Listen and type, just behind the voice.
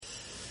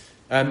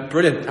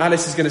Brilliant.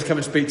 Alice is going to come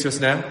and speak to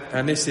us now,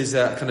 and this is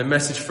a kind of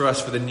message for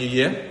us for the new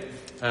year.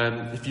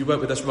 If you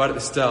weren't with us right at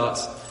the start,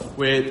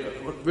 we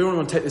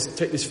want to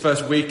take this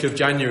first week of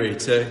January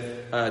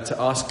to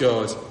ask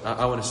God.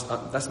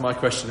 That's my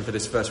question for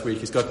this first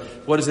week: is God,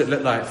 what does it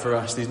look like for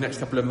us these next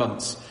couple of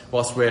months,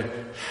 whilst we're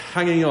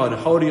hanging on,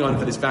 holding on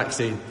for this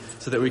vaccine,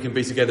 so that we can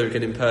be together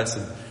again in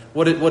person?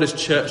 What does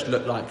church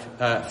look like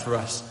for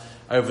us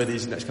over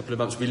these next couple of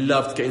months? We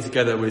loved getting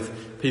together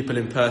with people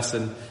in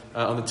person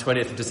on the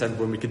 20th of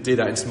December, when we could do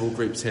that in small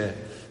groups here.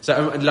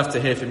 So I'd love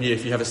to hear from you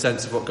if you have a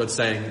sense of what God's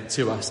saying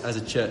to us as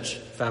a church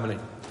family.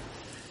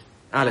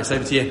 Alex,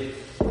 over to you.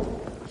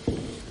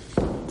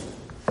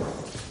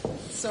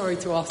 Sorry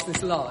to ask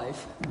this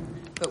live,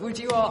 but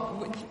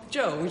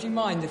Joel, would you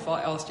mind if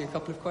I asked you a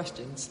couple of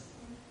questions?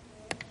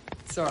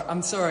 Sorry,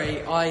 I'm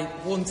sorry, I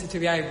wanted to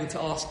be able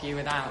to ask you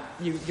without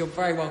you. You're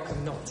very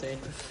welcome not to.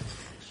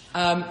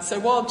 So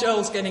while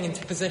Joel's getting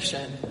into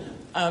position,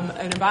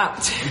 in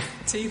about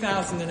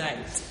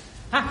 2008,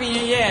 Happy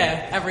New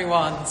Year,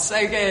 everyone.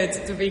 So good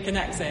to be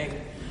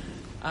connecting.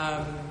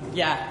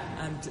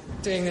 And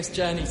doing this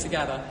journey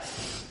together.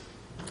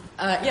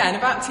 In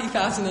about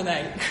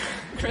 2008,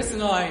 Chris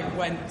and I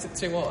went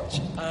to watch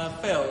a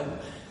film.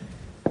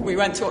 We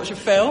went to watch a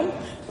film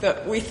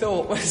that we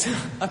thought was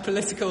a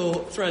political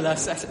thriller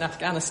set in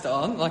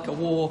Afghanistan, like a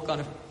war kind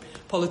of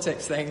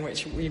politics thing,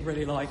 which we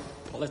really like,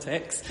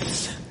 politics.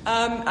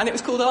 And it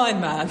was called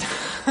Iron Man.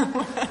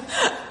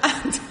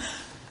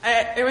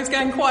 And it was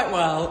going quite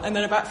well, and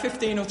then about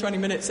 15 or 20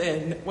 minutes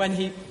in,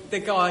 when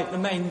the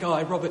main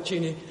guy, Robert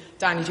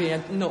Downey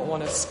Jr., not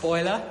want a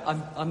spoiler,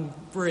 I'm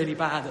really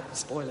bad at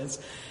spoilers,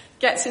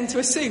 gets into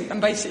a suit and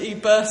basically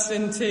bursts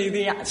into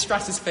the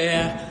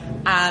stratosphere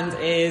and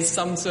is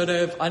some sort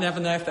of, I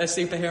never know if they're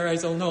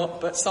superheroes or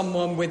not, but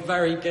someone with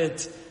very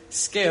good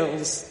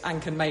skills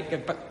and can make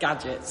good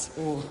gadgets,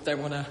 or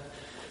don't want to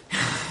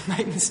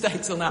make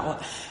mistakes on that one.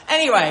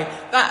 Anyway,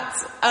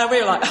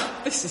 we were like,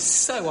 this is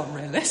so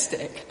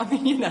unrealistic. I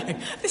mean,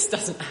 this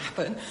doesn't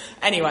happen.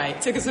 Anyway,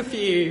 it took us a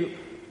few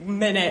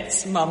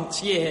minutes,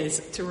 months, years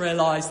to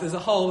realise there's a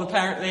whole,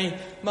 apparently,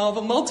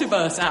 Marvel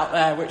multiverse out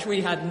there, which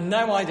we had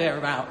no idea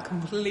about,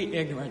 completely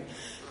ignorant,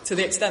 to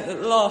the extent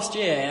that last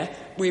year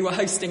we were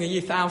hosting a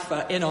Youth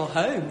Alpha in our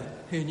home.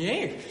 Who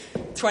knew?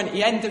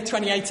 End of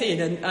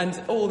 2018,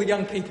 and all the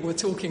young people were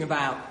talking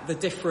about the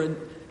different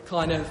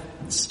kind of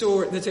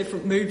story, the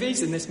different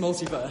movies in this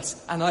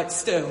multiverse, and I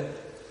still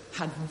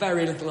had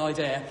very little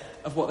idea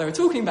of what they were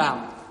talking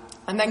about.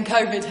 And then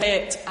COVID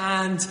hit,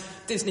 and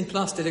Disney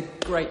Plus did a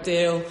great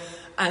deal,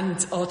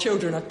 and our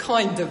children are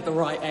kind of the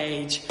right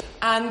age.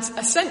 And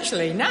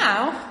essentially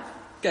now,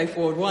 go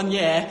forward 1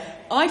 year,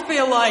 I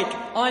feel like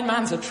Iron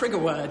Man's a trigger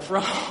word for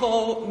a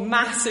whole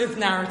massive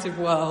narrative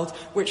world,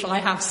 which I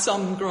have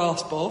some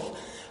grasp of.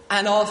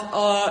 And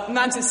our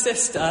Mads'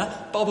 sister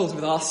bubbled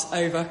with us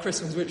over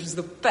Christmas, which was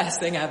the best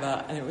thing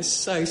ever, and it was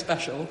so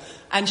special.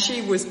 And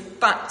she was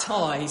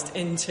baptised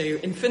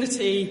into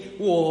Infinity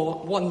War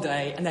one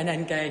day and then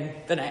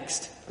Endgame the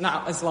next. And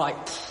that was like,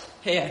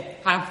 here,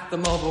 have the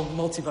Marvel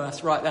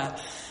multiverse right there.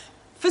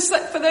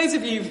 For those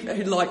of you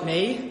who, like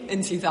me,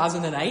 in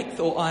 2008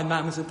 thought Iron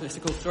Man was a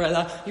political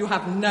thriller, you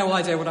have no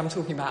idea what I'm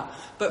talking about.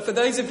 But for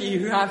those of you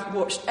who have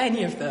watched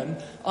any of them,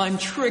 I'm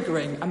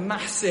triggering a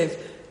massive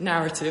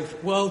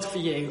narrative world for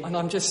you, and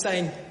I'm just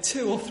saying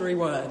 2 or 3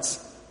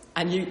 words,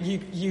 and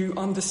you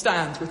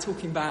understand we're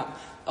talking about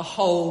a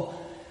whole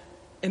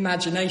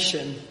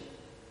imagination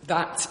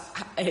that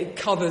it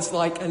covers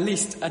like at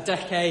least a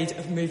decade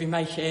of movie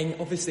making,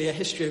 obviously a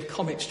history of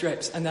comic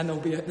strips, and then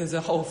there's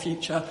a whole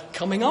future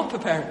coming up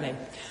apparently.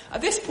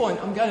 At this point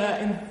I'm going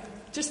to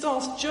just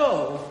ask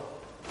Joel.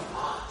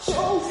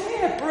 Joel's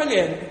here,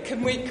 brilliant.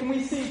 Can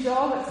we see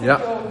Joel? Let's see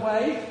Joel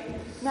wave.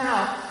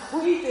 Now,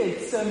 we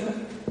did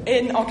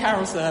in our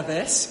carol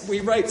service, we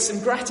wrote some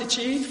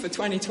gratitude for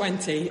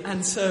 2020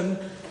 and some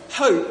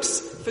hopes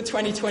for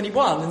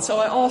 2021. And so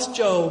I asked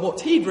Joel what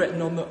he'd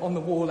written on the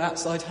wall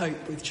outside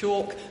Hope with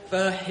chalk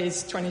for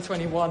his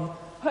 2021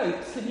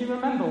 hopes. Can you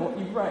remember what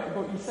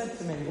you said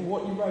to me, or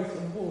what you wrote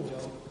on the wall,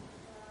 Joel?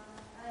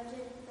 I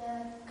did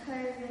the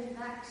COVID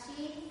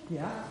vaccine.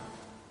 Yeah.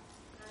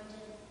 I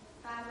did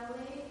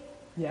family.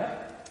 Yeah.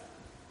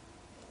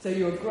 So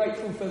you were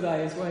grateful for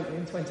those, weren't you,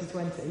 in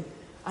 2020?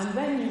 And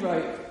then you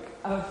wrote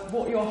of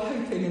what you're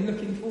hoping and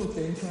looking forward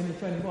to in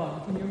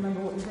 2021. Can you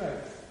remember what you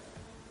wrote?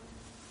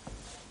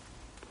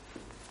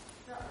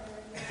 Not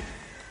really.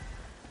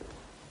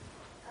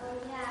 Oh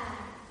yeah,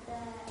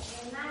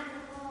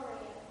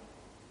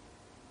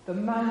 the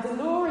Mandalorian. The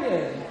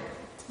Mandalorian?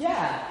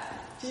 Yeah.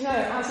 Do you know,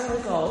 as a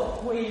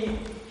result, we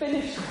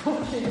finished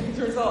watching, as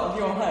a result of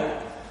your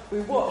hope,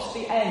 we watched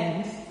the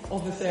end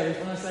of the series.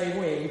 When I say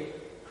we,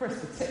 Chris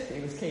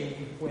particularly was keen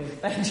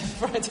with Benji and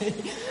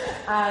Freddie,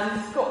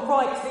 and got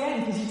right to the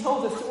end, because you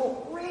told us to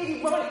walk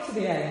really right to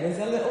the end. There's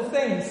a little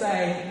thing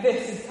saying,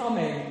 this is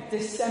coming,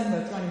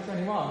 December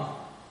 2021.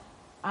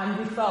 And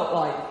we felt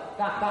like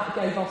that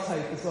gave us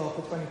hope as well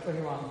for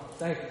 2021.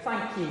 So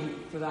thank you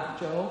for that,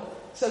 Joel.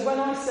 So when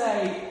I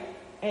say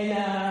in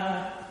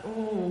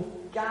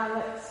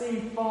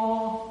galaxy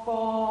far,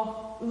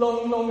 far,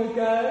 long, long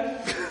ago.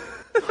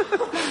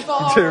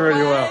 You're doing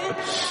really well.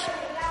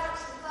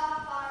 Galaxy far,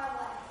 far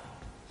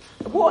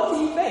away. What do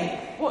you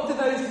think? What do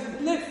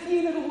those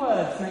few little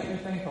words make you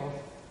think of?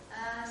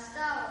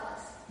 Star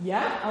Wars.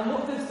 Yeah? And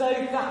what does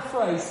that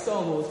phrase,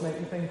 Star Wars, make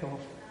you think of?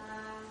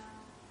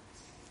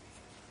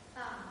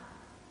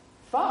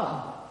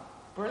 Fun.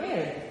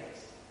 Brilliant.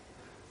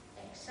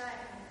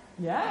 Excitement.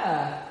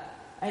 Yeah.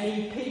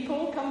 Any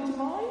people come to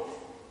mind?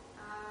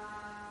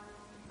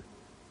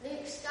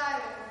 Luke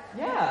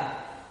Skywalker.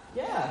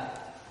 Yeah.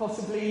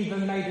 Possibly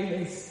even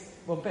maybe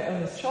a bit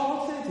on his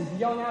childhood, his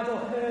young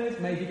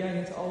adulthood, maybe going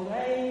into old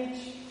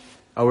age.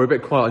 Oh, we're a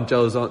bit quiet on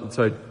Joel's answer.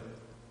 Sorry,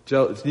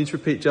 Joel, do you need to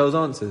repeat Joel's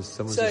answers?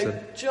 Someone just So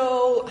said.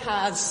 Joel,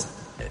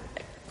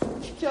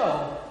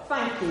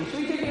 thank you. Should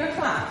we give you a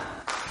clap?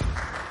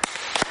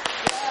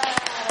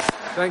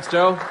 Thanks,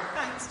 Joel.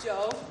 Thanks,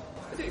 Joel.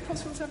 Is it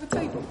possible to have a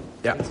table?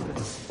 Yeah.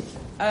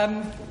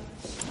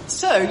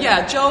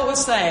 Joel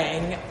was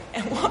saying,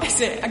 what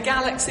is it? A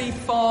galaxy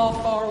far,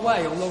 far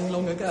away or long,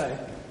 long ago?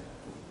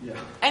 Yeah.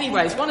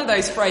 Anyways, one of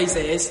those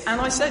phrases,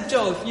 and I said,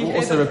 Joel, if you We'll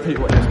hear also repeat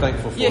what you're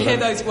thankful for. you hear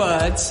then. those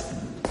words,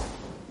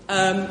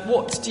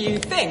 what do you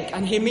think?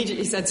 And he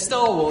immediately said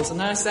Star Wars.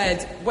 And I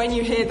said, when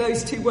you hear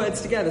those two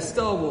words together,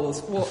 Star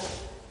Wars,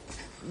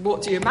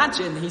 what do you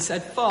imagine? He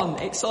said fun,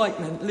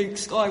 excitement, Luke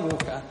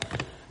Skywalker.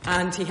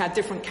 And he had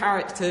different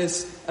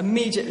characters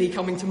immediately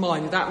coming to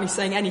mind without me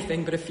saying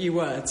anything but a few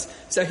words.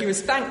 So he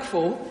was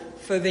thankful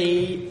for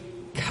the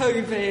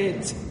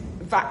COVID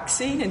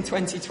vaccine in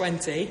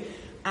 2020,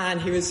 and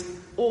he was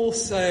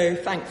also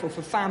thankful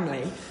for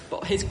family.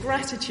 But his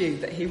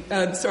gratitude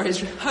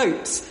his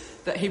hopes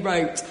that he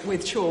wrote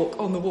with chalk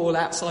on the wall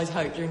outside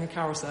Hope during the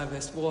carol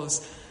service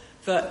was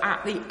that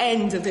at the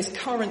end of this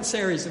current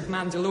series of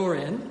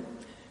Mandalorian,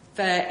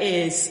 there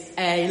is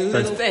a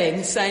little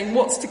thing saying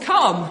what's to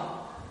come.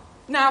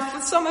 Now, for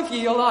some of you,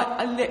 you're like,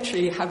 I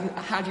literally haven't,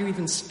 how do you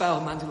even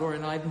spell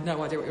Mandalorian? I have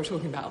no idea what you're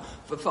talking about.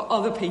 But for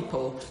other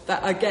people,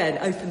 that again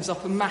opens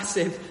up a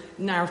massive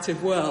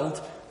narrative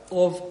world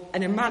of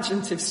an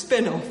imaginative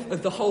spin-off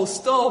of the whole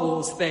Star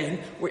Wars thing,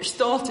 which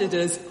started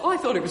as, I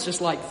thought it was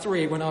just like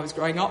 3 when I was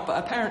growing up, but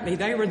apparently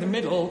they were in the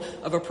middle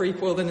of a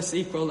prequel, then a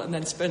sequel, and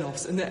then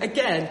spin-offs. And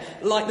again,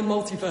 like the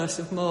multiverse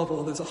of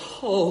Marvel, there's a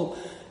whole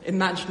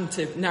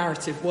imaginative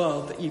narrative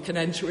world that you can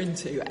enter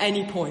into at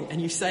any point,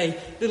 and you say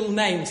little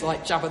names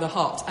like Jabba the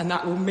Hutt, and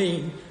that will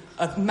mean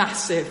a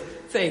massive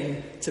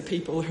thing to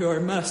people who are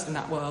immersed in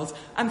that world,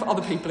 and for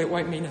other people it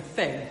won't mean a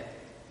thing.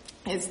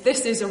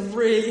 This is a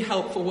really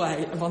helpful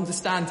way of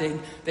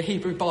understanding the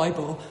Hebrew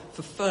Bible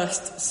for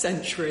first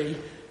century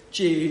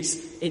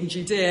Jews in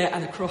Judea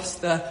and across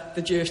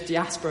the Jewish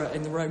diaspora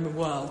in the Roman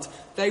world.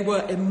 They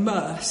were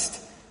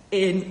immersed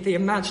in the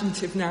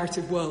imaginative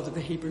narrative world of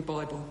the Hebrew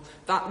Bible.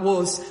 That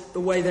was the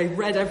way they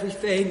read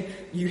everything.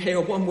 You hear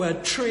a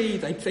one-word tree,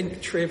 they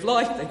think tree of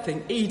life, they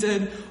think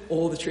Eden,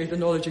 or the tree of the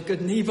knowledge of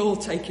good and evil,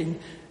 taking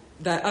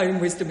their own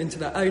wisdom into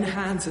their own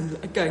hands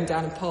and going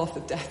down a path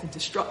of death and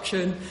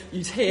destruction.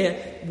 You'd hear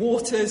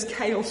waters,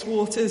 chaos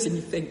waters, and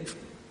you think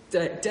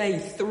day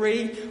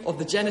 3 of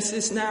the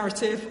Genesis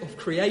narrative of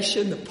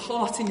creation, the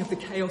parting of the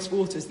chaos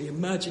waters, the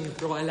emerging of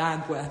dry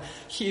land where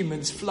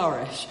humans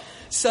flourish.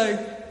 So,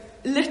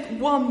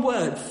 one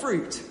word,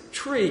 fruit,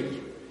 tree,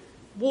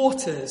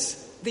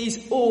 waters,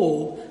 these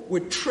all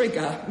would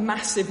trigger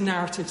massive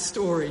narrative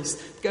stories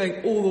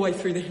going all the way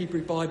through the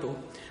Hebrew Bible.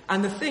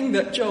 And the thing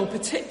that Joel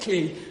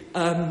particularly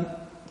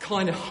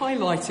kind of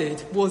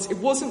highlighted was it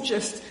wasn't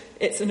just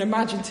it's an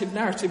imaginative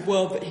narrative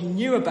world that he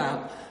knew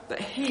about, but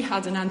he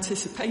had an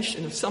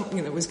anticipation of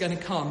something that was going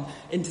to come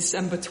in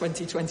December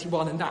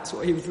 2021, and that's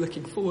what he was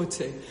looking forward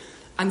to.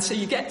 And so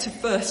you get to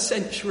first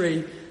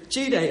century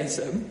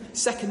Judaism,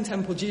 Second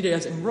Temple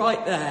Judaism,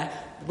 right there,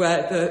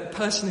 where the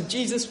person of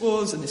Jesus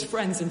was and his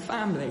friends and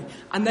family.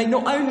 And they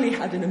not only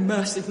had an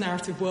immersive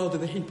narrative world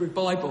of the Hebrew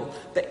Bible,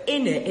 but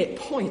in it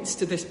points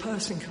to this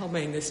person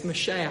coming, this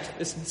Mashiach,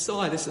 this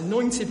Messiah, this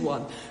anointed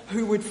one,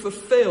 who would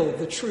fulfill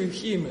the true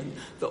human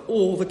that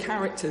all the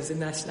characters in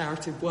this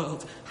narrative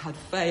world had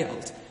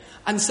failed.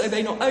 And so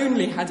they not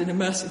only had an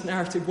immersive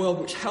narrative world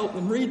which helped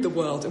them read the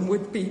world and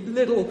would be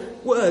little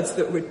words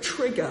that would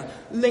trigger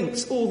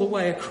links all the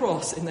way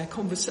across in their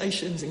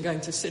conversations and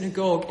going to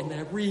synagogue, in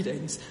their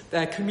readings,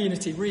 their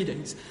community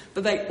readings,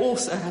 but they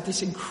also had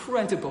this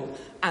incredible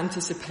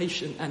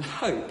anticipation and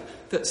hope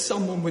that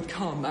someone would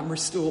come and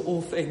restore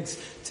all things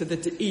to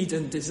the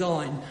Eden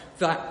design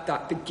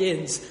that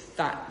begins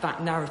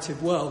that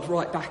narrative world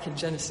right back in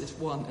Genesis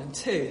 1 and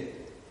 2.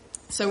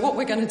 So what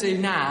we're going to do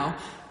now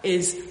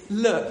is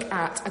look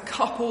at a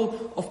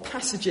couple of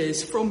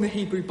passages from the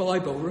Hebrew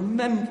Bible.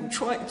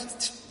 Try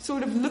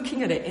sort of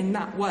looking at it in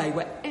that way.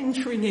 We're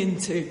entering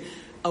into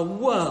a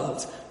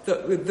world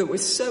that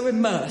was so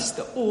immersed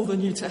that all the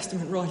New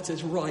Testament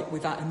writers write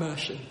with that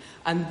immersion.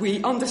 And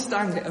we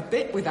understand it a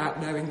bit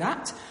without knowing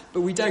that,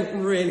 but we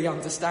don't really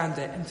understand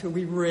it until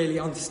we really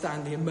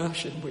understand the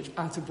immersion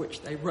out of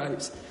which they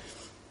wrote.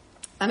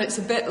 And it's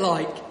a bit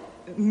like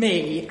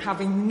me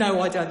having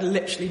no idea, I'd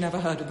literally never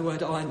heard of the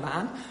word Iron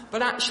Man,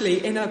 but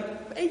actually in a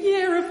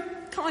year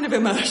of kind of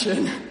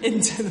immersion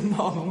into the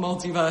Marvel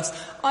multiverse,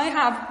 I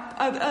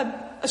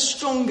have a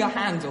stronger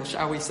handle,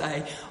 shall we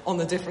say, on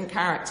the different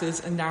characters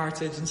and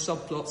narratives and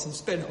subplots and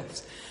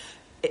spin-offs.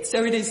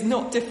 So it is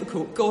not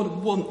difficult.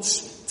 God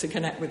wants to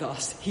connect with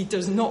us. He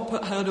does not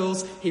put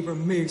hurdles, he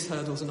removes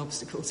hurdles and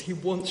obstacles. He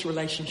wants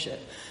relationship.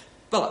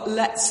 But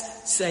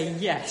let's say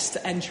yes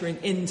to entering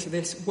into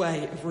this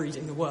way of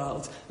reading the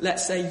world.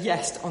 Let's say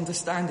yes to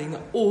understanding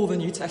that all the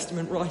New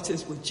Testament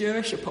writers were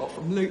Jewish, apart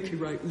from Luke, who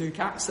wrote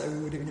Luke Acts, so we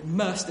would have been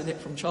immersed in it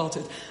from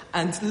childhood.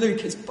 And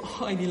Luke is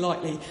highly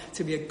likely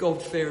to be a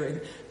God-fearing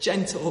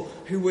gentle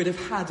who would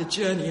have had a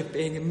journey of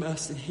being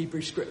immersed in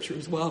Hebrew scripture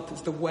as well,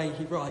 because the way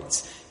he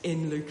writes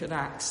in Luke and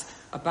Acts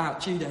about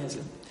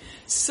Judaism.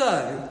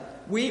 So,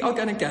 we are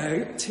going to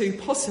go to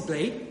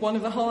possibly one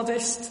of the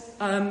hardest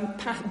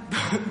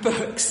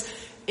books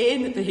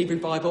in the Hebrew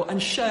Bible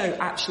and show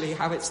actually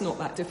how it's not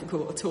that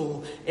difficult at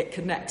all. It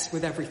connects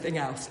with everything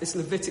else. It's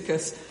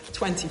Leviticus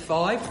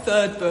 25,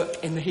 third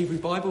book in the Hebrew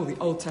Bible, the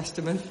Old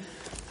Testament.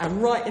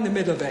 And right in the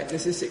middle of it,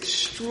 there's this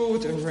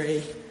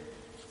extraordinary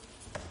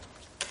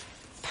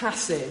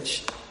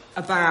passage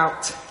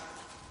about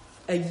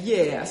a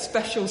year, a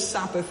special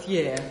Sabbath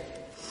year,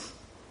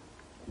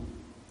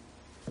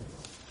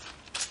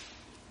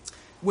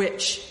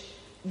 which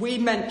we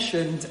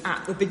mentioned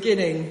at the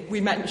beginning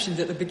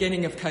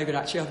of COVID,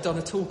 actually. I've done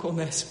a talk on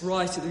this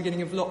right at the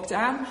beginning of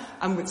lockdown.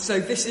 And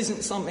so this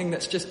isn't something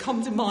that's just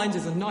come to mind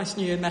as a nice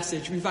New Year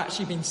message. We've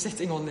actually been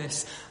sitting on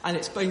this and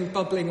it's been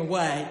bubbling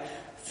away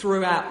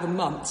throughout the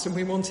months. And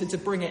we wanted to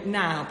bring it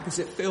now because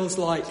it feels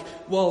like,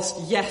 whilst,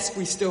 yes,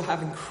 we still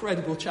have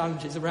incredible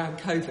challenges around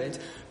COVID,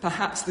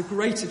 perhaps the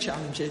greater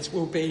challenges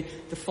will be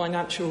the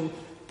financial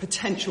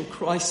potential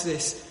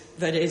crisis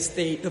that is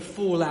the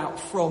fallout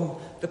from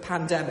the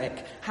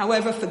pandemic.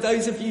 However, for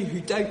those of you who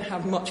don't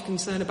have much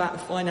concern about the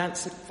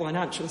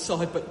financial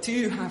side, but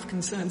do have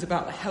concerns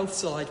about the health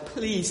side,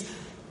 please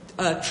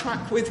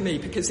track with me,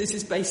 because this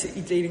is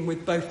basically dealing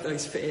with both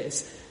those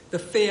fears. The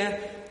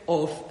fear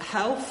of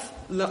health,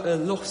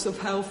 loss of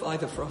health,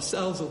 either for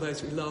ourselves or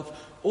those we love,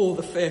 or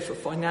the fear for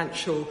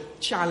financial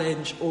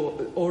challenge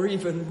or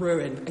even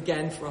ruin,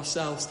 again, for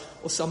ourselves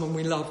or someone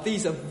we love.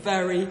 These are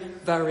very,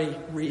 very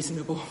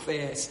reasonable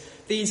fears.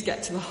 These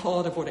get to the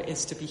heart of what it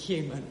is to be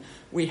human.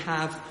 We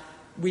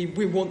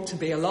want to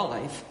be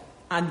alive,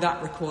 and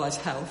that requires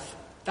health.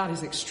 That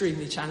is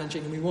extremely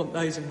challenging, and we want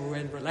those who we're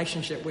in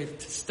relationship with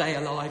to stay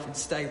alive and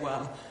stay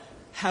well.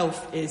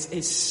 Health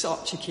is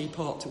such a key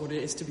part to what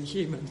it is to be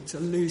human. To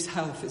lose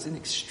health is an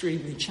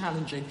extremely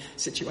challenging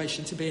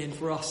situation to be in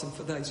for us and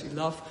for those we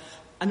love.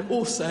 And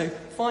also,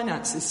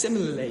 finances,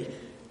 similarly,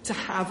 to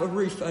have a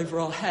roof over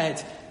our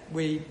head.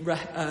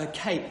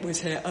 Kate was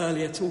here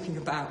earlier talking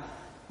about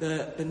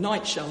the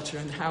night shelter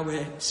and how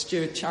we're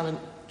stewarding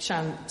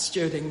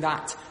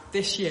that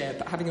this year.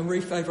 But having a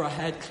roof over our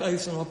head,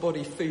 clothes on our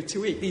body, food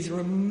to eat, these are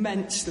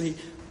immensely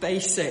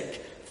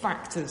basic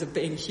factors of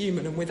being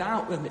human, and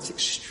without them it's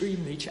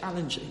extremely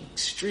challenging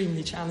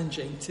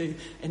to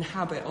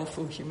inhabit our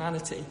full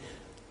humanity.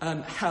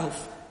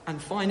 Health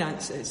and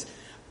finances.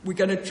 We're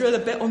going to drill a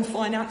bit on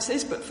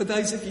finances, but for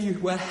those of you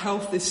where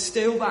health is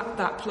still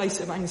that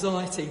place of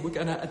anxiety, we're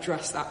going to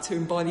address that too.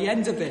 And by the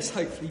end of this,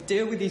 hopefully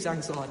deal with these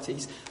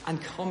anxieties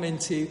and come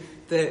into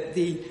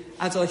the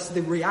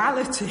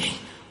reality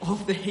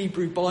of the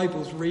Hebrew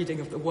Bible's reading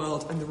of the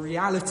world and the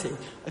reality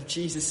of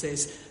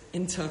Jesus's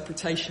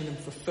interpretation and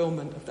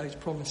fulfillment of those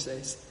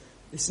promises.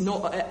 It's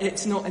not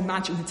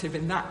imaginative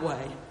in that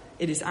way.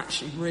 It is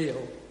actually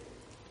real.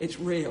 It's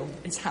real.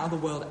 It's how the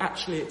world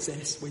actually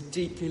exists. We're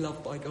deeply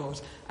loved by God,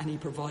 and he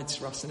provides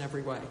for us in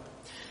every way.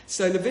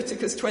 So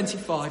Leviticus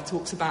 25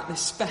 talks about this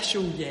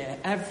special year,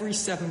 every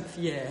seventh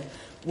year,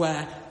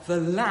 where the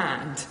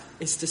land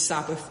is to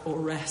Sabbath or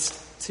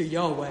rest to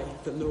Yahweh,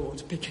 the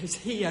Lord, because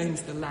he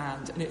owns the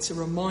land. And it's a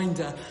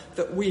reminder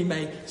that we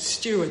may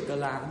steward the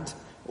land,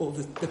 or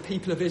the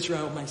people of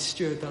Israel may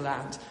steward the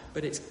land,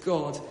 but it's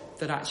God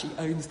that actually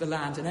owns the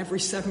land. And every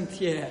seventh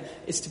year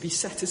is to be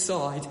set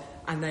aside,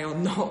 and they are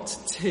not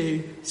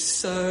to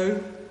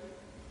sow,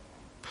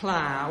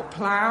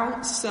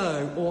 plough,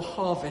 sow, or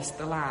harvest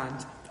the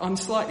land. I'm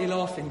slightly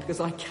laughing because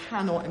I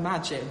cannot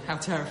imagine how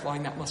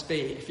terrifying that must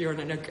be if you're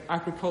in an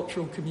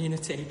agricultural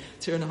community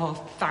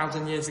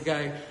 2,500 years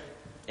ago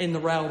in the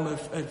realm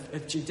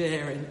of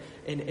Judea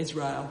in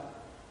Israel.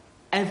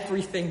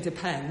 Everything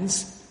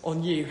depends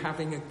on you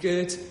having a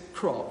good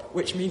crop,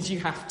 which means you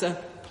have to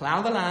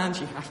plough the land,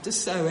 you have to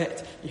sow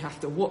it, you have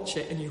to watch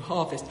it, and you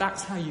harvest.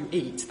 That's how you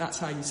eat, that's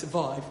how you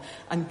survive.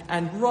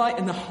 And right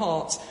in the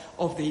heart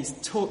of these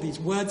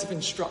words of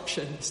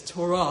instructions,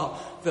 Torah,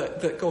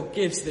 that God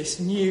gives this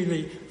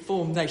newly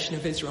formed nation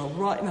of Israel,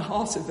 right in the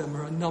heart of them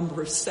are a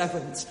number of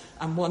sevens,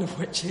 and one of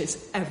which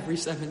is every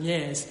 7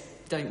 years.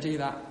 Don't do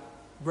that.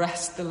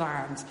 Rest the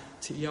land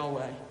to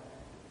Yahweh.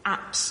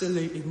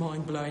 Absolutely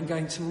mind-blowing,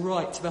 going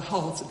right to the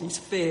heart of these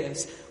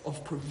fears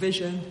of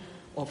provision,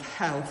 of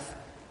health,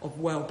 of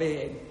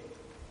well-being.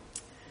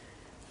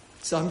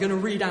 So I'm going to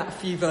read out a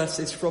few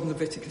verses from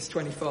Leviticus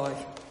 25.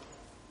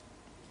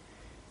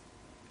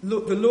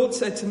 Look, the Lord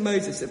said to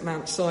Moses at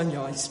Mount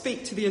Sinai,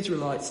 "Speak to the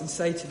Israelites and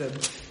say to them,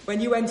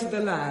 when you enter the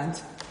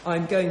land I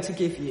am going to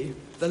give you,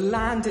 the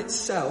land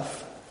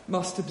itself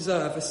must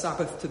observe a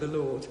Sabbath to the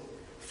Lord.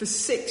 For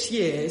 6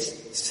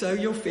 years sow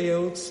your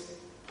fields,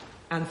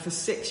 and for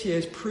 6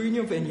 years prune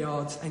your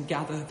vineyards and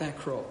gather their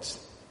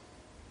crops.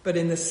 But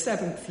in the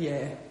 7th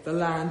year, the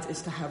land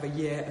is to have a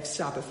year of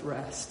Sabbath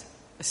rest,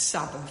 a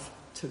Sabbath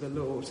to the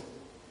Lord.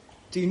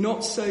 Do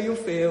not sow your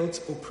fields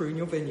or prune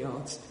your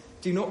vineyards.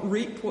 Do not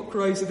reap what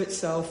grows of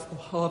itself or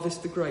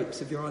harvest the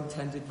grapes of your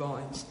untended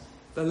vines.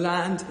 The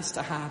land is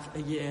to have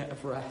a year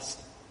of rest.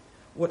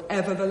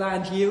 Whatever the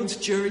land yields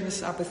during the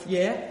Sabbath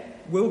year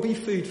will be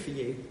food for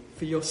you,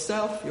 for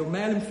yourself, your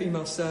male and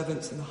female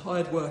servants, and the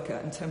hired worker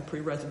and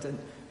temporary resident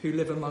who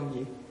live among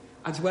you,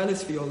 as well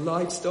as for your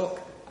livestock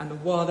and the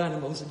wild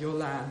animals in your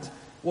land.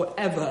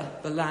 Whatever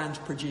the land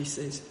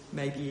produces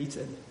may be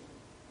eaten.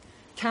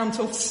 Count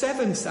off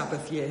 7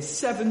 Sabbath years,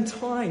 7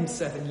 times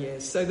 7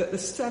 years, so that the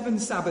 7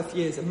 Sabbath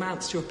years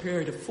amounts to a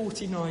period of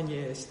 49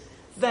 years.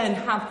 Then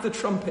have the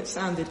trumpet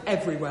sounded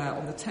everywhere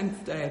on the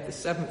 10th day of the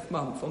 7th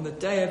month, on the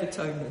Day of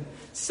Atonement.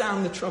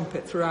 Sound the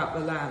trumpet throughout the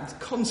land.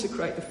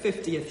 Consecrate the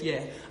 50th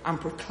year and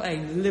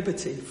proclaim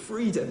liberty,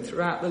 freedom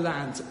throughout the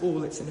land to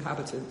all its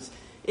inhabitants.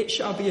 It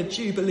shall be a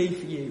jubilee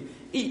for you.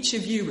 Each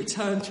of you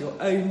return to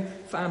your own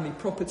family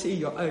property,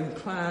 your own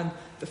clan.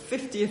 The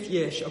 50th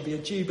year shall be a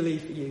jubilee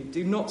for you.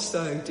 Do not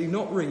sow, do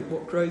not reap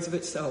what grows of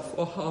itself,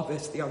 or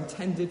harvest the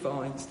untended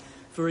vines,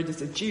 for it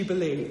is a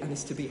jubilee and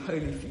is to be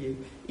holy for you.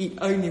 Eat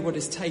only what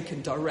is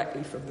taken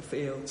directly from the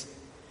fields.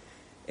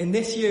 In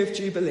this year of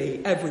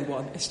jubilee,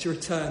 everyone is to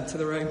return to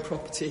their own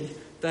property.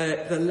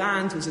 The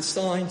land was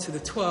assigned to the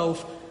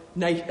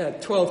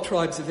 12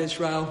 tribes of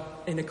Israel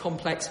in a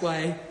complex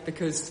way,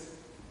 because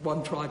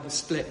one tribe was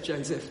split,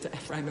 Joseph, to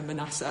Ephraim and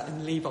Manasseh,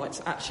 and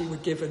Levites actually were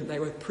given,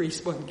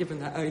 priests weren't given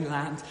their own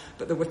land,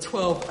 but there were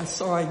 12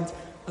 assigned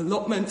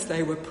allotments.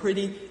 They were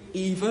pretty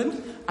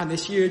even, and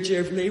this year of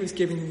Jubilee was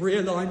giving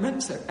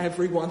realignment, so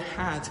everyone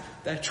had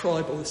their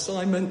tribal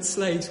assignment.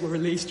 Slaves were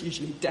released,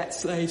 usually debt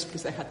slaves,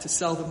 because they had to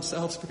sell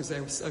themselves because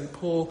they were so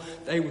poor.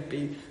 They would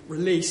be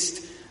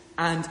released,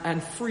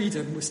 and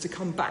freedom was to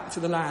come back to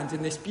the land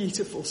in this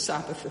beautiful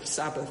Sabbath of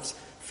Sabbaths,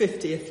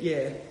 50th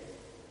year.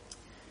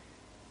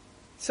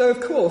 So,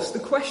 of course, the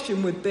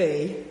question would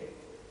be,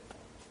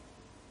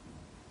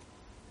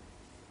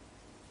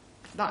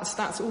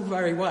 that's all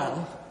very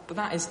well, but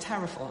that is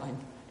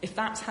terrifying. If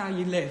that's how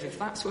you live, if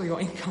that's where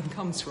your income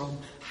comes from,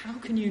 how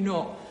can you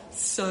not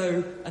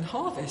sow and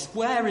harvest?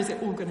 Where is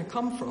it all going to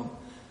come from?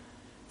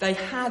 They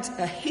had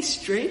a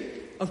history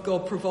of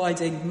God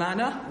providing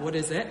manna, what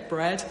is it,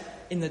 bread,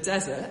 in the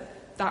desert.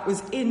 That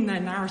was in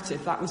their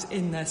narrative, that was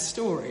in their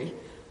story.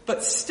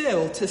 But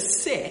still, to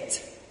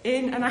sit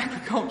in an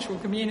agricultural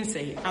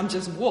community and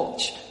just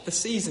watch the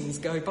seasons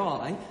go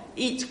by,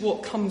 eat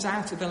what comes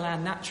out of the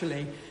land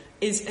naturally,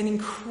 is an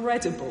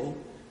incredible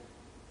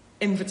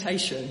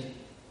invitation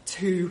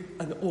to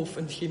an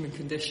orphaned human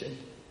condition.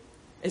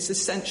 It's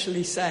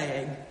essentially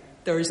saying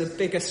there is a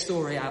bigger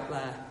story out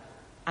there,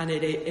 and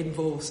it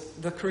involves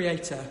the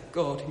Creator,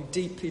 God, who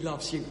deeply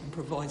loves you and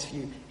provides for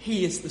you.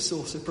 He is the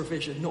source of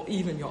provision, not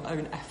even your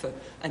own effort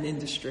and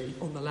industry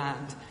on the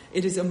land.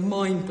 It is a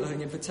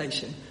mind-blowing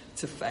invitation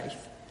to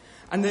faith.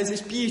 And there's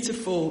this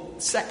beautiful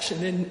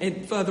section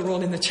in further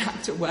on in the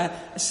chapter where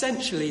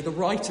essentially the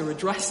writer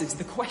addresses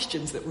the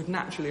questions that would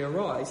naturally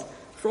arise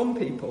from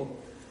people.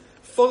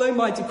 Follow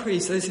my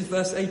decrees, so this is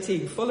verse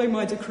 18, follow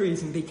my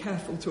decrees and be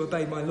careful to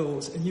obey my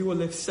laws, and you will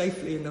live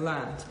safely in the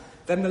land.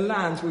 Then the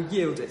land will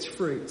yield its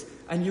fruit,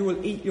 and you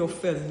will eat your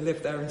fill and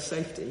live there in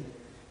safety.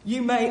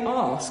 You may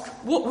ask,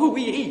 what will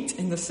we eat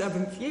in the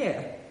 7th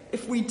year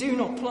if we do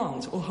not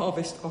plant or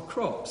harvest our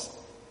crops?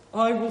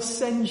 I will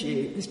send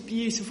you this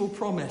beautiful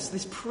promise,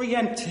 this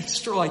preemptive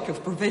strike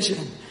of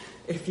provision,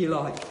 if you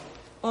like.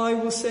 I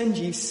will send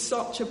you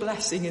such a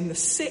blessing in the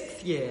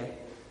 6th year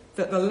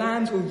that the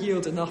land will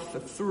yield enough for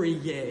 3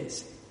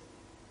 years.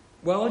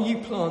 While you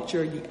plant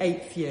during the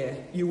 8th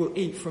year, you will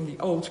eat from the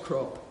old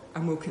crop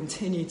and will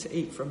continue to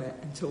eat from it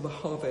until the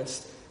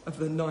harvest of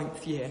the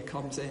 9th year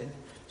comes in.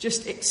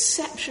 Just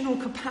exceptional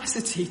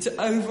capacity to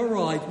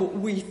override what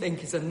we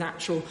think is a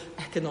natural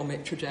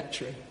economic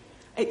trajectory.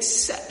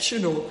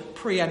 Exceptional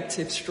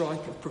preemptive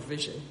strike of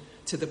provision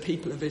to the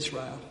people of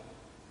Israel.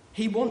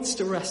 He wants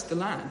to rest the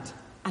land,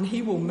 and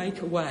he will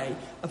make a way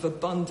of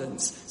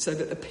abundance so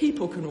that the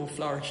people can all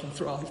flourish and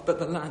thrive, but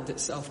the land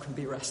itself can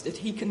be rested.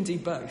 He can do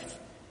both.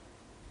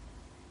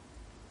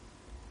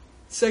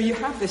 So you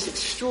have this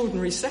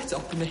extraordinary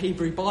setup in the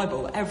Hebrew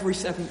Bible. Every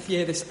 7th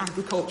year, this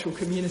agricultural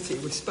community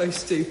was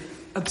supposed to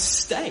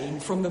abstain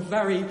from the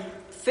very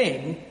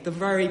thing, the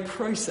very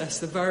process,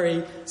 the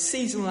very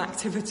seasonal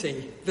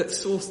activity that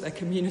sourced their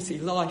community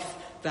life,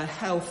 their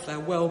health, their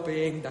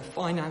well-being, their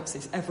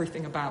finances,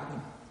 everything about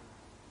them.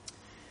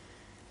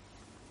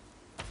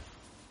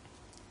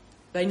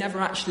 They never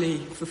actually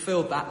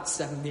fulfilled that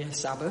 7-year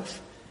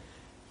Sabbath.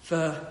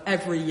 For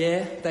every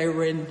year they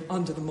were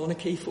under the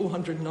monarchy,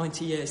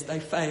 490 years, they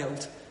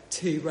failed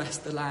to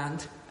wrest the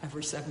land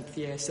every 7th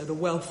year. So the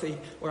wealthy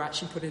were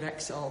actually put in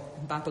exile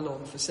in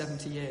Babylon for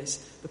 70 years.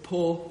 The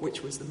poor,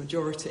 which was the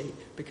majority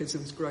because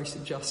there was gross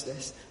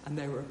injustice and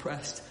they were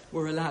oppressed,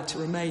 were allowed to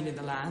remain in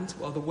the land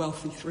while the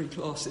wealthy 3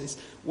 classes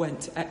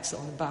went to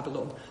exile in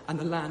Babylon, and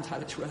the land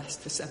had its rest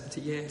for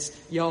 70 years.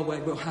 Yahweh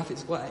will have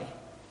his way.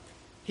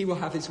 He will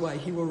have his way.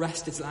 He will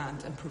rest his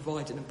land and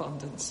provide in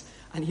abundance.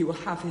 And he will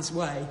have his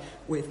way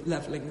with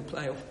levelling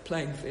the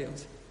playing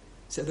field.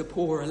 So the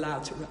poor are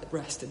allowed to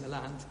rest in the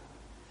land.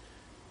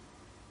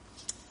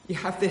 You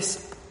have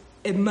this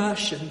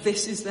immersion.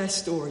 This is their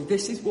story.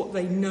 This is what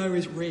they know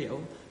is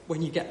real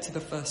when you get to the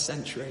 1st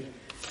century.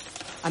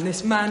 And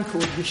this man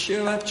called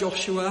Yeshua,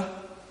 Joshua,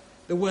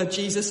 the word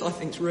Jesus, I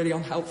think, is really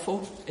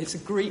unhelpful. It's a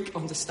Greek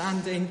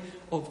understanding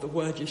of the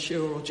word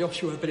Yeshua or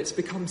Joshua, but it's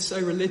become so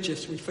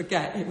religious we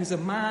forget. It was a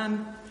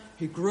man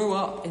who grew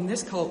up in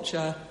this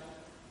culture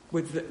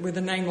with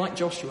a name like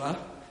Joshua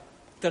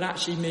that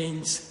actually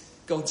means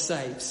God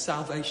saves,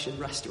 salvation,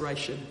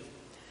 restoration.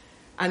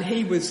 And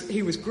he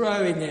was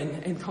growing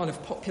in kind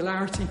of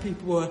popularity.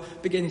 People were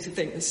beginning to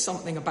think there's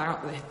something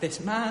about this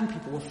man.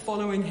 People were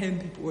following him.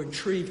 People were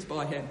intrigued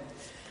by him.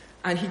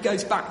 And he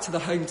goes back to the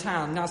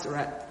hometown,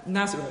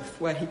 Nazareth,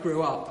 where he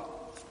grew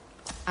up.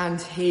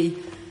 And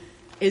he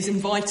is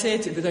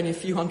invited with only a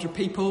few hundred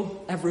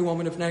people. Everyone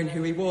would have known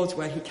who he was,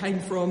 where he came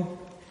from,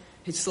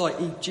 his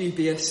slightly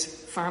dubious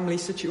family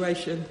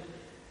situation.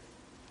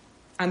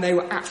 And they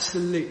were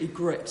absolutely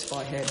gripped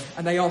by him.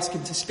 And they asked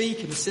him to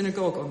speak in the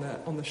synagogue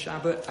on the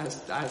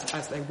Shabbat,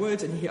 as they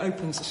would. And he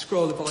opens the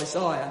scroll of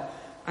Isaiah,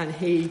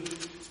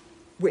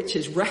 which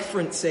is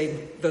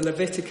referencing the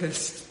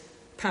Leviticus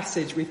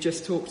passage we've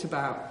just talked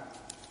about.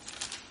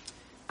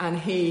 And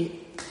he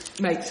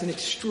makes an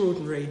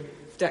extraordinary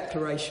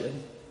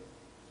declaration.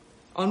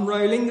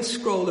 Unrolling the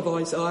scroll of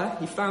Isaiah,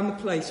 he found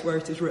the place where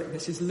it is written.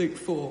 This is Luke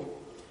 4.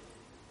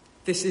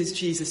 This is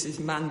Jesus'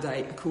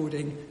 mandate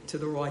according to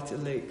the writer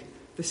Luke.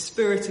 The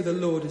Spirit of the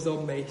Lord is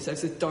on me. So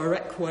it's a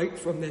direct quote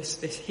from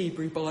this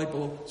Hebrew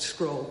Bible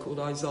scroll called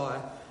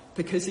Isaiah.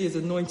 Because he has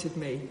anointed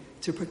me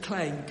to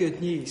proclaim good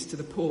news to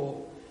the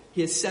poor.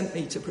 He has sent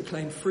me to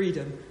proclaim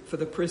freedom for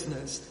the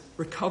prisoners,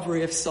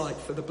 recovery of sight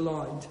for the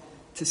blind,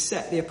 to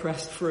set the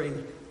oppressed free,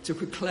 to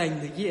proclaim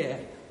the year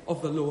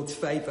of the Lord's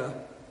favour.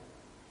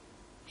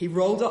 He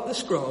rolled up the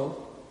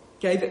scroll,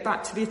 gave it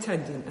back to the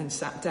attendant and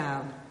sat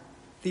down.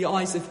 The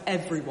eyes of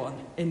everyone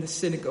in the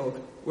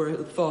synagogue were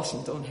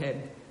fastened on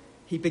him.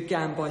 He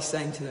began by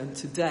saying to them,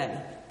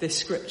 "Today, this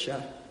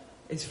scripture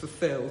is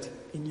fulfilled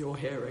in your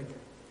hearing."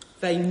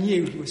 They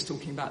knew he was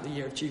talking about the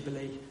year of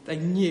Jubilee. They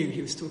knew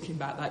he was talking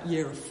about that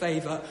year of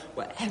favour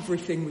where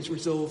everything was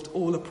resolved,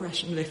 all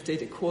oppression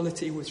lifted,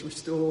 equality was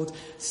restored,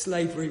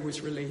 slavery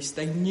was released.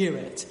 They knew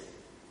it,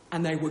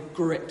 and they were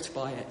gripped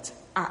by it,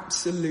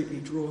 absolutely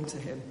drawn to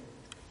him.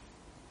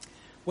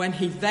 When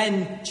he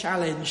then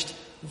challenged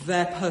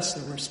their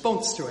personal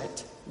response to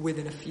it,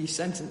 within a few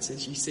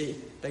sentences, you see,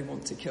 they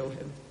want to kill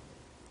him.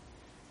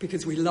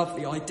 Because we love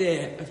the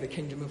idea of the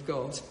kingdom of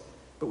God,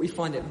 but we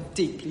find it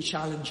deeply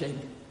challenging,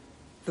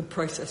 the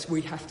process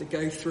we have to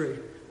go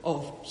through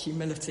of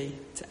humility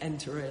to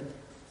enter in.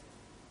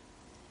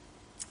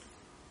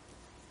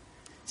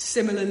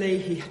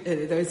 Similarly,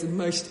 there is the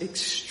most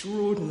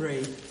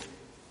extraordinary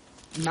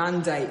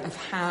mandate of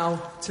how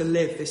to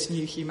live this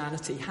new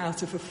humanity, how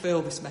to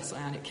fulfill this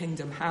messianic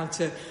kingdom, how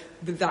to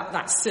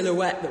that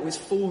silhouette that was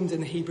formed in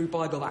the Hebrew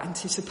Bible, that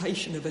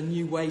anticipation of a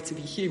new way to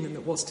be human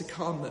that was to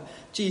come, that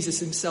Jesus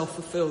himself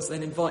fulfills,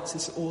 then invites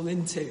us all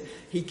into.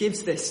 He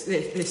gives this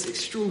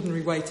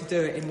extraordinary way to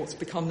do it in what's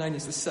become known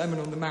as the Sermon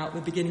on the Mount,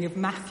 the beginning of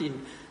Matthew,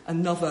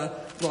 another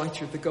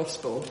writer of the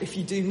gospel. If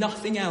you do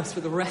nothing else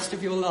for the rest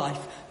of your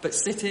life but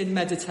sit in,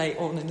 meditate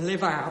on and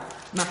live out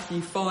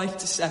Matthew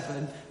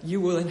 5-7,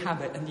 you will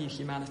inhabit a new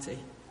humanity.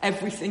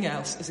 Everything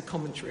else is a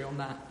commentary on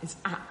that. It's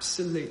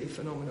absolutely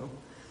phenomenal.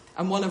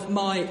 And one of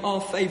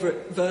our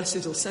favourite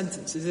verses or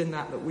sentences in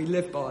that we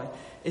live by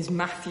is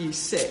Matthew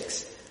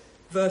 6,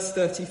 verse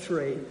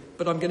 33.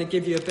 But I'm going to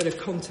give you a bit of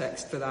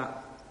context for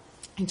that.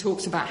 He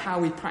talks about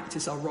how we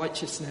practice our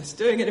righteousness,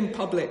 doing it in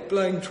public,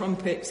 blowing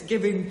trumpets,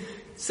 giving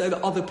so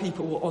that other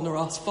people will honour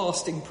us,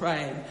 fasting,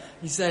 praying.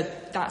 He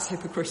said that's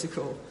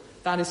hypocritical.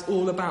 That is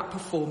all about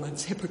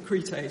performance.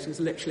 Hippokrites was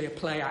literally a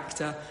play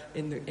actor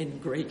in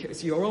Greek.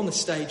 It's you're on the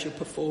stage, you're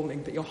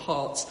performing, but your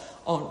hearts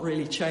aren't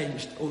really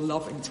changed or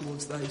loving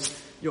towards those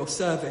you're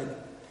serving.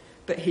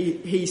 But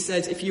he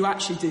says if you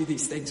actually do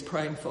these things,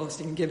 praying,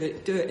 fasting, do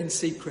it in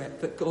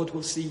secret, that God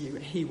will see you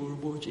and he will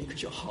reward you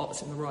because your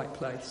heart's in the right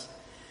place.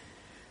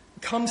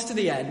 It comes to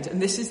the end,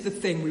 and this is the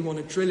thing we want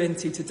to drill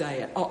into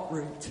today at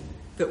Uproot,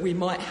 that we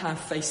might have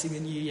facing the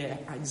new year,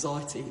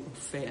 anxiety or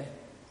fear.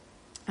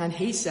 And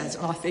he says,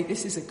 and I think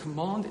this is a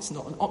command, it's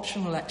not an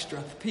optional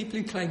extra. For people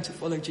who claim to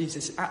follow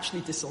Jesus, it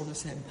actually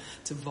dishonours him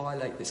to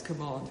violate this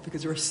command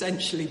because they're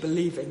essentially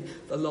believing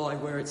the lie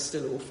where it's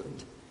still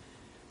orphaned.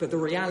 But the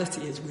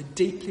reality is we're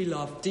deeply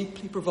loved,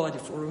 deeply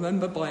provided for.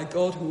 Remember, by a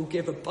God who will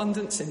give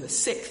abundance in the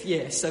 6th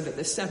year, so that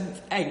the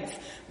 7th, 8th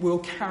will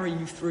carry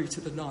you through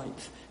to the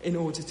 9th in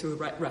order to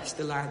rest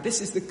the land.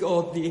 This is the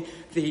God,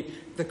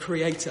 the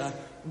Creator,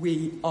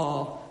 we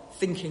are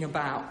thinking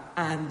about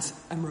and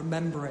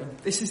remembering.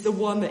 This is the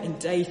one that in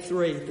day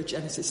 3 of the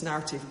Genesis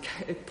narrative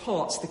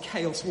parts the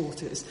chaos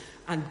waters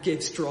and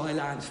gives dry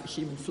land for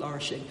human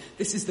flourishing.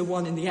 This is the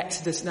one in the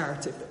Exodus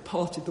narrative that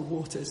parted the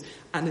waters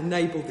and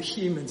enabled the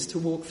humans to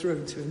walk through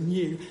into a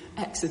new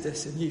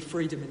Exodus, a new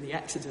freedom in the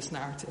Exodus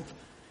narrative.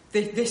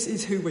 This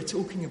is who we're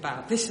talking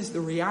about. This is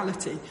the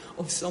reality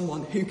of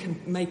someone who can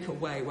make a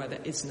way where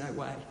there is no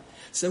way.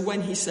 So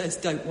when he says,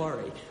 don't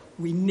worry,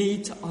 we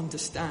need to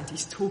understand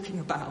he's talking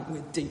about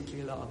we're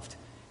deeply loved.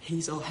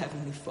 He's our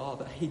Heavenly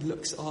Father. He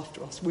looks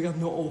after us. We are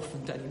not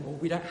orphaned anymore.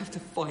 We don't have to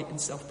fight in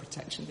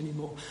self-protection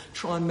anymore.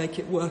 Try and make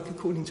it work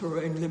according to our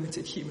own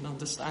limited human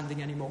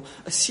understanding anymore.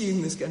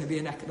 Assume there's going to be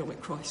an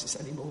economic crisis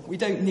anymore. We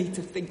don't need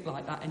to think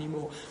like that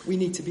anymore. We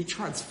need to be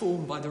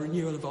transformed by the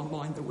renewal of our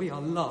mind that we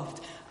are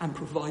loved and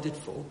provided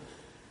for.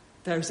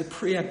 There is a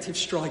preemptive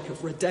strike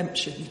of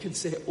redemption. You can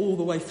see it all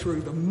the way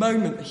through. The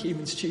moment the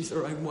humans choose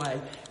their own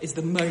way is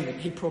the moment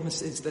he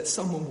promises that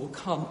someone will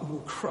come and will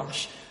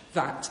crush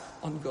that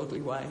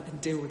ungodly way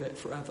and deal with it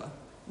forever.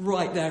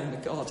 Right there in the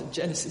garden,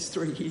 Genesis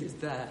 3, he is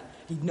there.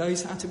 He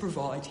knows how to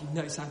provide, he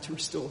knows how to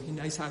restore, he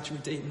knows how to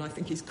redeem. And I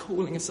think he's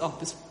calling us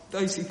up as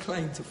those who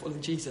claim to follow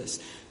Jesus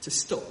to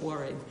stop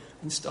worrying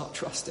and start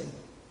trusting.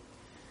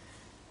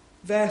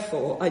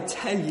 Therefore, I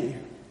tell you,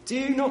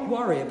 do not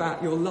worry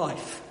about your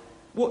life,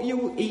 what you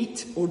will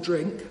eat or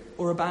drink,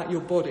 or about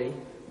your body,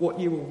 what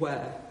you will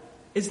wear.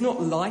 Is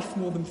not life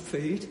more than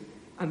food,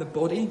 and the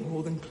body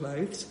more than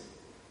clothes?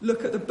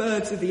 Look at the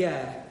birds of the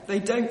air. They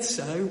don't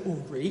sow or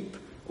reap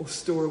or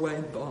store away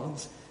in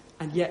barns,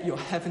 and yet your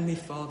heavenly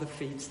Father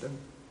feeds them.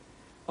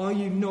 Are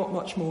you not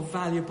much more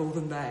valuable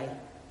than they?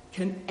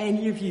 Can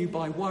any of you,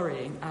 by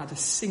worrying, add a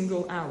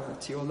single hour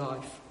to your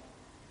life?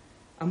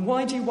 And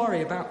why do you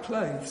worry about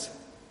clothes?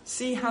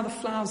 See how the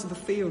flowers of the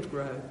field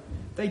grow.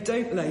 They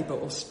don't labour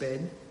or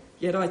spin.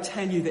 Yet I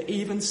tell you that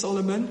even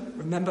Solomon,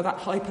 remember that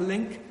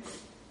hyperlink?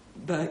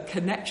 The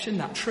connection,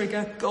 that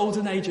trigger,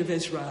 golden age of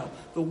Israel,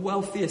 the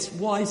wealthiest,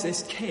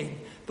 wisest king,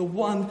 the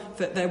one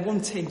that they're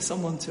wanting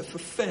someone to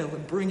fulfill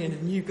and bring in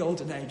a new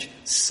golden age.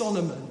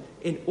 Solomon,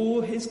 in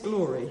all his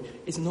glory,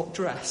 is not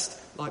dressed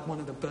like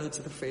one of the birds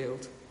of the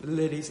field, the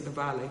lilies of the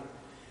valley.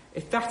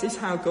 If that is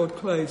how God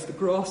clothes the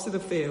grass of the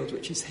field,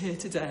 which is here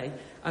today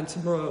and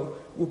tomorrow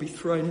will be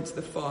thrown into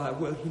the fire,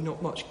 will he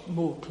not much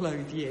more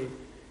clothe you,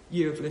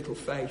 you of little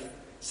faith?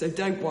 So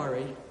don't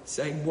worry,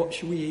 saying, what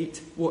shall we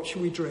eat? What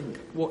shall we drink?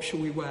 What shall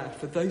we wear?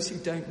 For those who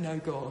don't know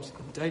God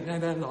and don't know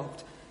they're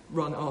loved,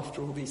 run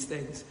after all these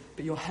things.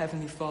 But your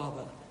heavenly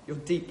Father, you're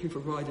deeply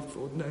provided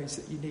for, knows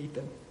that you need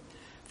them.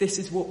 This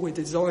is what we're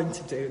designed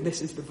to do, and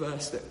this is the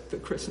verse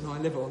that Chris and I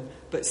live on.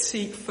 But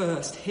seek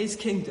first his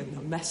kingdom,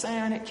 the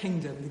messianic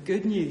kingdom, the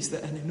good news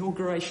that an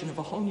inauguration of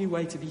a whole new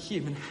way to be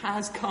human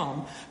has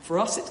come. For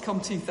us, it's come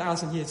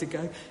 2,000 years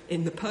ago.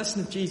 In the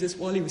person of Jesus,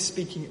 while he was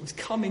speaking, it was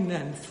coming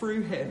then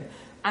through him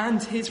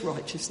and his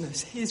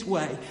righteousness, his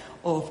way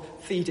of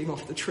feeding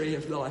off the tree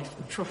of life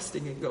and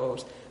trusting in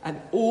God. And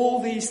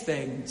all these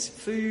things,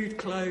 food,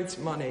 clothes,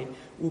 money,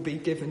 will be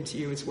given to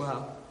you as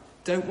well.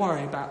 Don't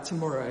worry about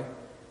tomorrow,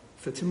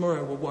 for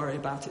tomorrow will worry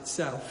about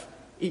itself.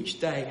 Each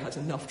day has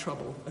enough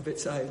trouble of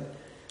its own.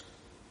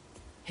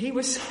 It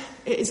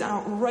is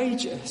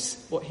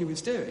outrageous what he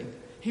was doing.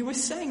 He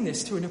was saying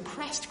this to an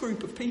oppressed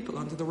group of people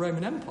under the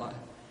Roman Empire.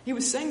 He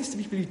was saying this to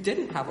people who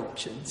didn't have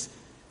options.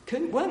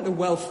 Weren't the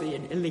wealthy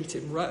and elite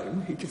in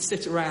Rome who could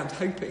sit around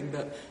hoping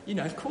that,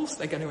 of course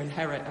they're going to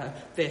inherit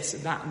this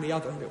and that and the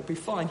other and it'll be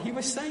fine. He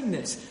was saying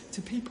this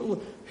to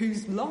people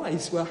whose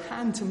lives were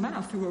hand to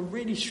mouth, who were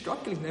really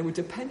struggling. They were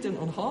dependent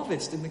on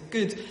harvest and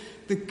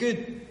the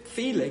good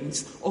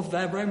feelings of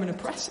their Roman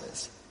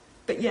oppressors.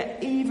 But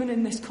yet, even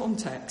in this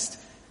context,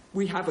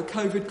 we have a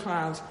COVID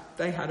cloud,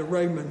 they had a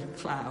Roman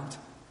cloud.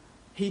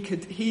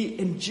 He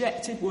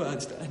injected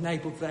words that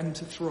enabled them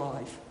to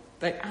thrive.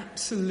 They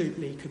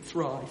absolutely could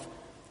thrive.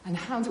 And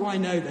how do I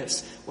know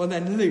this? Well,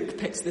 then Luke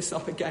picks this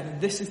up again,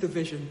 and this is the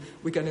vision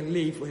we're going to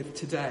leave with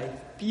today.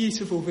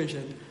 Beautiful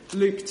vision.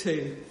 Luke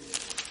 2.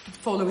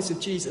 Followers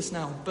of Jesus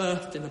now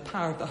birthed in the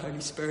power of the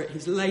Holy Spirit.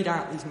 He's laid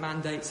out these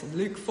mandates. In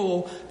Luke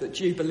 4, that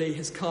Jubilee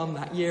has come,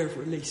 that year of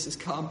release has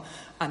come.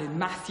 And in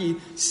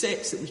Matthew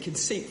 6, that we can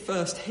seek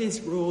first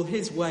his rule,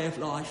 his way of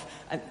life,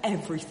 and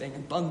everything,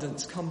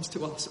 abundance, comes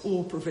to us,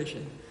 all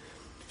provision.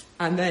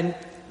 And then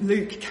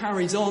Luke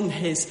carries on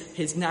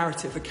his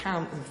narrative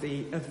account of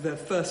the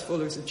first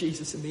followers of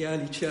Jesus in the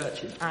early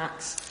church in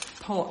Acts,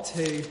 part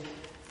 2.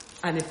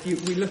 And if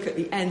we look at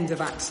the end of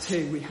Acts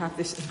 2, we have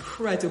this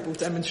incredible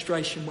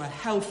demonstration where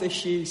health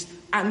issues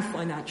and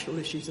financial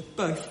issues are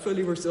both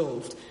fully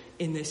resolved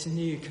in this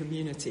new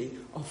community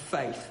of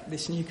faith,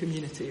 this new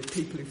community of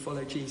people who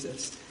follow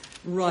Jesus.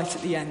 right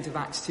at the end of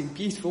Acts 2.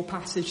 Beautiful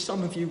passage.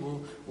 Some of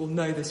you will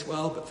know this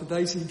well, but for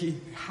those of you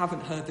who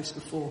haven't heard this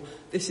before,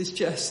 this is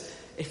just,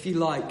 if you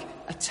like,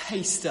 a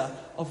taster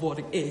of what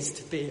it is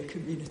to be a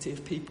community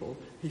of people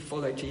who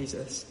follow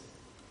Jesus.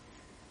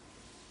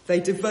 They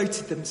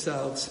devoted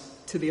themselves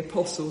to the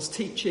apostles'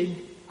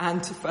 teaching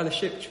and to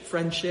fellowship,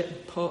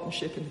 friendship,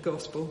 partnership in the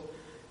gospel,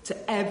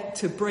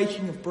 to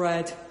breaking of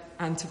bread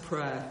and to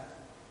prayer.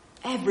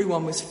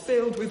 Everyone was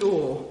filled with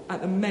awe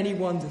at the many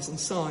wonders and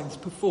signs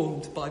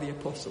performed by the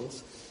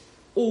apostles.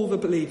 All the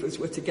believers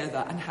were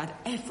together and had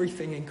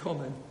everything in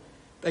common.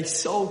 They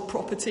sold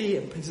property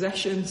and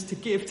possessions to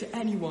give to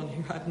anyone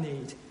who had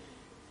need.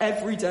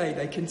 Every day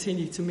they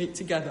continued to meet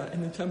together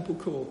in the temple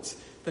courts.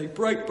 They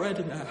broke bread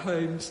in their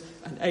homes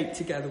and ate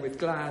together with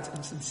glad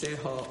and sincere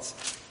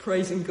hearts,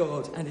 praising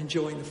God and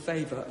enjoying the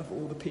favour of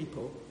all the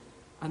people.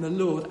 And the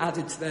Lord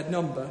added to their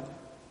number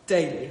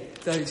daily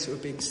those who were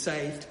being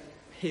saved,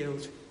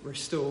 healed,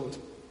 restored.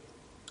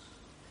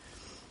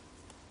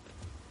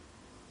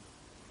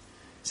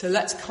 So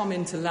let's come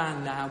into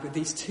land now with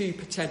these two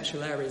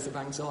potential areas of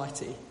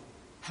anxiety: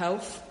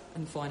 health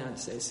and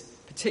finances.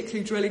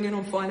 Particularly drilling in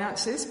on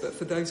finances, but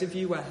for those of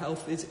you where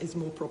health is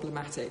more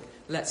problematic,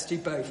 let's do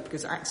both,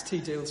 because Acts 2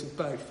 deals with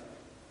both.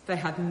 They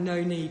had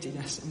no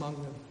neediness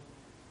among them.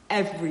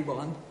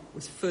 Everyone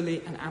was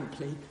fully and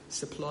amply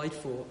supplied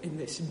for in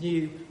this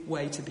new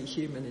way to be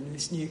human, in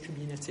this new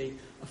community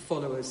of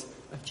followers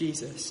of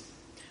Jesus.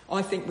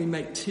 I think we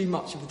make too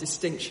much of a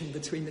distinction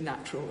between the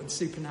natural and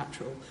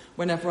supernatural.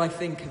 Whenever I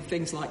think of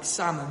things like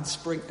salmon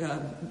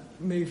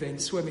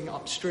swimming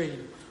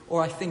upstream,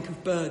 or I think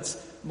of birds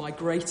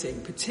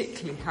migrating,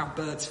 particularly how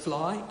birds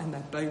fly and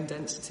their bone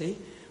density,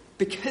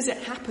 because it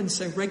happens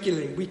so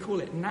regularly, we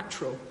call it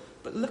natural.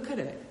 But look at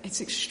it;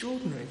 it's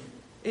extraordinary.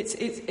 It's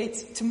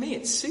to me,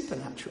 it's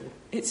supernatural.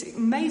 It's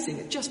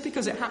amazing. Just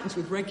because it happens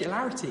with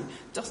regularity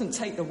doesn't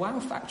take the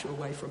wow factor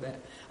away from it.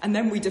 And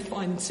then we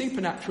define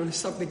supernatural as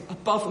something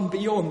above and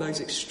beyond those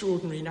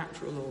extraordinary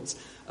natural laws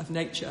of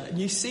nature. And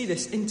you see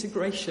this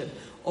integration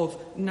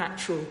of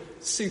natural,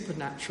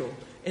 supernatural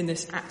in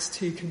this Acts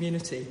 2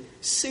 community.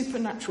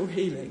 Supernatural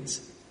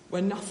healings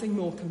where nothing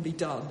more can be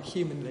done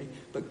humanly,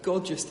 but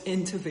God just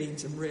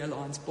intervenes and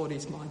realigns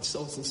bodies, minds,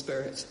 souls and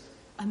spirits.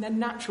 And then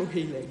natural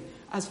healing,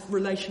 as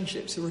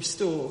relationships are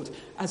restored,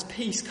 as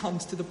peace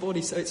comes to the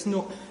body, so it's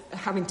not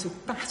having to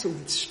battle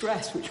with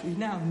stress, which we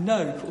now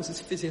know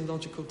causes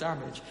physiological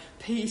damage.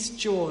 Peace,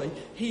 joy,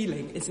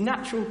 healing is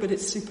natural, but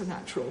it's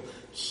supernatural.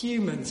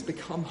 Humans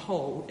become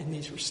whole in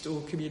these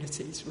restored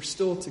communities,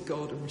 restored to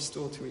God and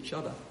restored to each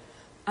other.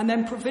 And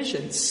then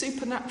provision,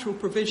 supernatural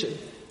provision.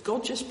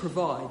 God just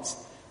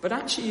provides. But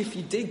actually, if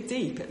you dig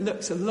deep, it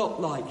looks a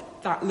lot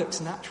like that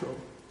looks natural.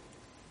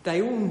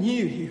 They all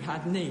knew who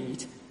had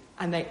need,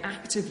 and they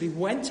actively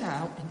went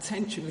out,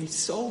 intentionally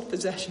sold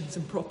possessions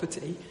and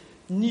property,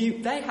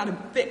 knew they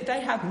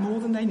had more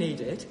than they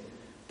needed,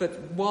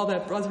 but while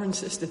their brother and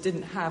sister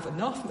didn't have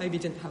enough, maybe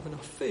didn't have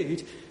enough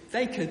food,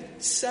 they could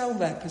sell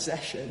their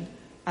possession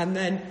and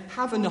then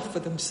have enough for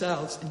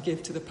themselves and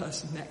give to the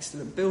person next to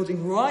them,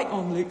 building right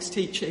on Luke's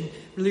teaching,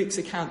 Luke's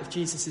account of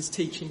Jesus'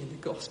 teaching in the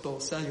gospel: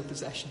 sell your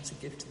possessions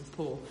and give to the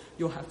poor,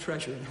 you'll have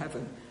treasure in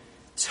heaven.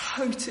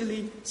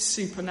 Totally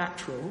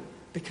supernatural,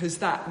 because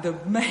the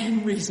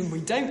main reason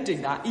we don't do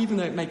that, even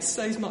though it makes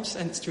so much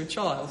sense to a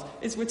child,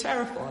 is we're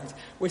terrified.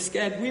 We're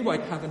scared we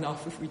won't have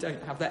enough if we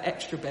don't have that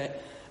extra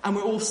bit, and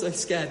we're also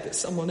scared that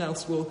someone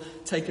else will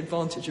take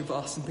advantage of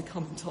us and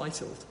become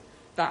entitled.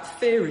 That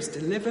fear is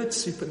delivered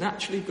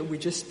supernaturally, but we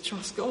just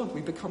trust God.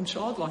 We become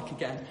childlike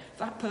again.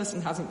 That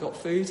person hasn't got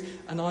food,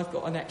 and I've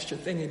got an extra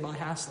thing in my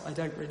house that I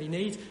don't really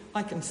need.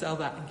 I can sell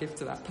that and give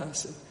to that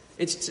person.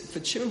 For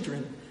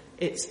children,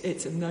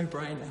 it's a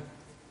no-brainer.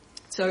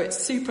 So it's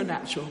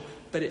supernatural,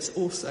 but it's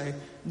also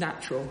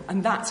natural.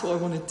 And that's what I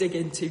want to dig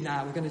into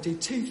now. We're going to do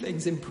two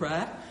things in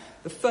prayer.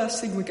 The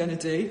first thing we're going to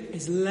do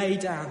is lay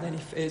down any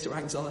fears or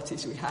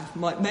anxieties we have,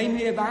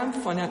 mainly around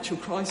financial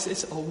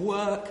crisis or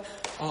work,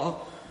 or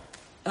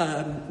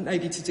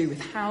maybe to do with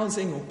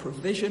housing or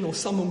provision, or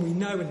someone we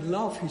know and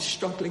love who's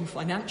struggling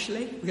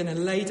financially. We're going to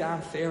lay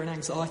down fear and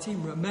anxiety.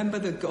 Remember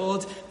the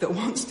God that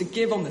wants to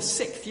give on the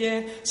 6th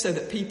year so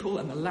that people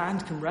and the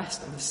land can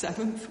rest on the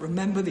 7th.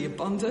 Remember the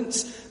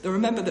abundance.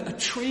 Remember that a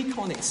tree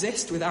can't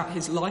exist without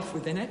his life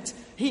within it.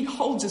 He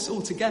holds us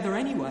all together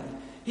anyway.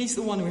 He's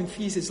the one who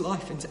infuses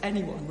life into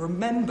anyone.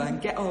 Remember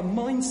and get our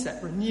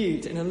mindset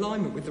renewed in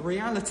alignment with the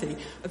reality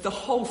of the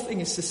whole thing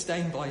is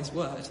sustained by his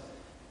word.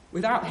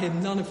 Without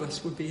him, none of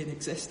us would be in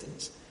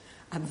existence.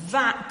 And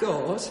that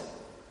God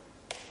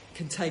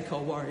can take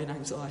our worry and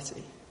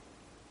anxiety.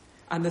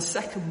 And the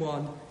second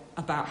one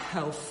about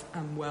health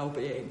and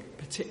well-being,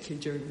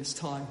 particularly during this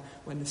time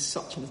when there's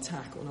such an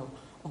attack on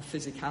our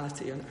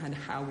physicality and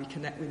how we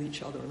connect with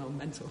each other and our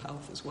mental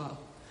health as well.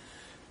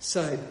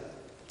 So,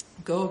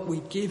 God,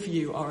 we give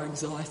you our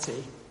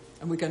anxiety.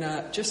 And we're going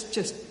to just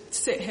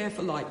sit here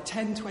for like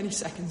 10, 20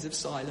 seconds of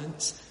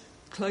silence.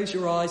 Close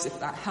your eyes if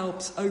that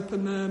helps,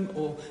 open them,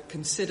 or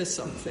consider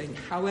something.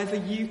 However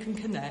you can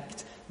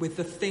connect with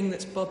the thing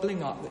that's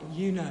bubbling up that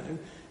you know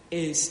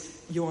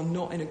is you're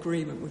not in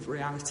agreement with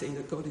reality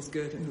that God is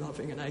good and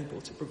loving and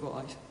able to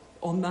provide.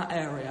 On that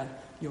area,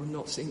 you're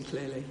not seeing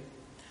clearly.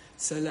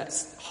 So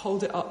let's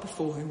hold it up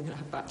before him. We're going to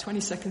have about 20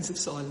 seconds of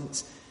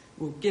silence.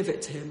 We'll give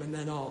it to him, and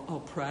then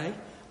I'll pray,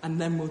 and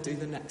then we'll do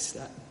the next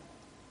step.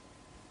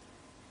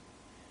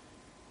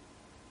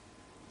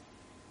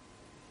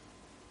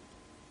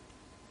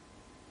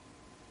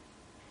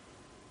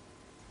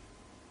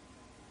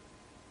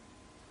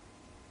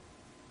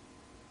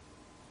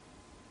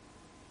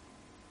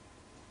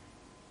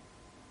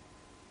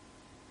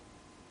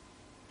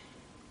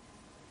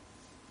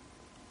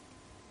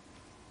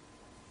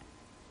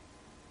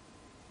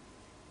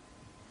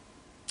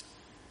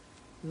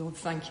 Lord,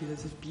 thank you.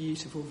 There's this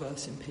beautiful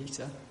verse in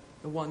Peter.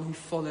 The one who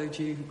followed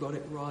you, who got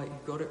it right,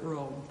 who got it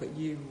wrong, but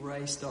you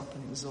raised up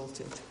and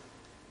exalted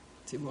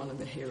to one of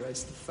the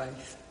heroes of the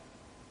faith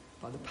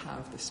by the power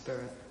of the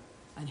Spirit.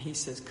 And he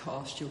says,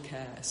 cast your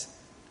cares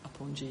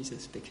upon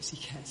Jesus because he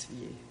cares for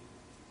you.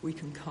 We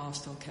can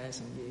cast our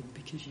cares on you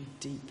because you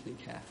deeply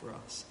care for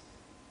us.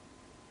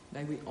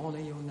 May we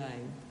honour your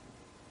name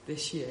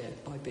this year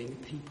by being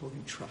people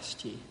who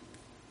trust you,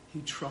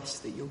 who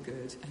trust that you're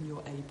good and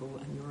you're able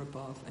and you're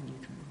above and you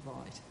can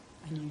provide.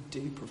 And you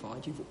do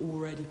provide. You've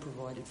already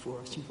provided for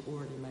us. You've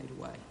already made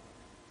a way.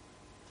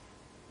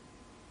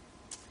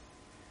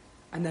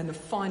 And then the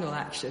final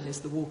action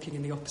is the walking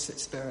in the opposite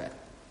spirit.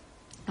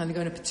 And I'm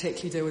going to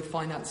particularly deal with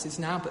finances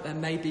now, but there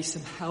may be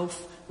some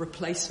health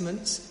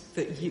replacements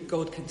that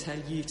God can tell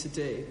you to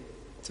do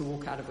to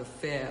walk out of a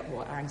fear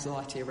or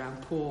anxiety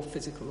around poor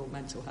physical or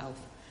mental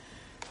health.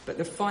 But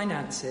the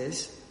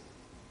finances,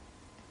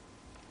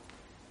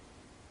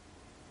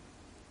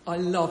 I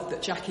love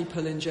that Jackie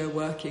Pullinger,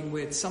 working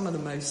with some of the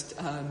most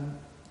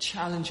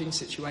challenging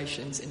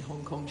situations in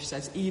Hong Kong, she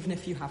says, even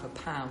if you have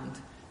 £1,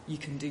 you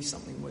can do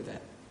something with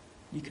it.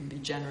 You can be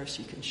generous,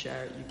 you can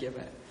share it, you give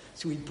it.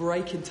 So we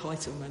break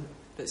entitlement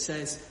that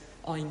says,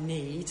 I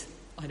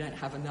don't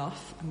have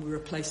enough, and we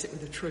replace it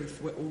with the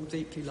truth. We're all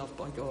deeply loved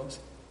by God,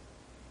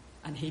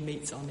 and he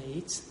meets our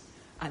needs.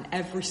 And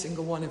every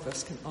single one of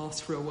us can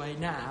ask for a way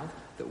now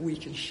that we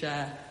can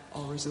share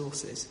our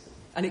resources.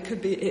 And it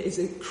is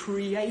as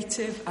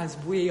creative as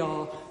we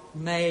are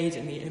made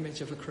in the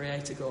image of a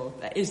creator God.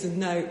 There is a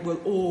note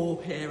we'll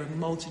all hear in a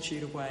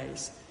multitude of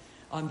ways.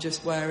 I'm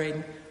just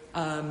wearing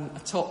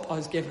a top I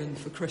was given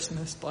for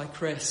Christmas by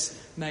Chris,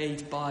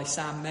 made by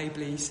Sam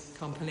Mabley's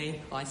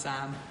company. Hi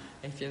Sam,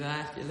 if you're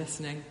there, if you're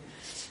listening.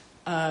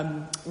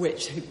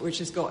 Which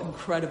has got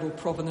incredible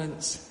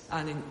provenance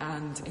and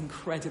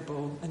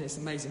incredible, and it's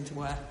amazing to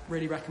wear.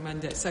 Really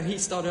recommend it. So he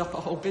started up a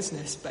whole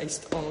business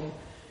based on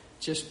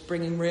just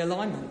bringing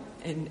realignment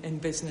in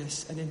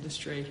business and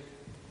industry.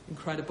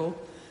 Incredible.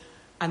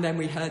 And then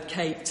we heard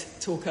Kate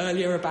talk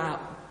earlier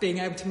about being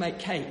able to make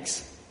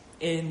cakes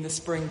in the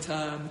spring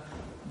term.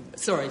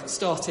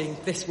 Starting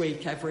this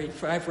week,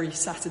 for every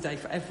Saturday,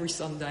 for every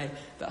Sunday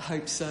that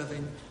Hope's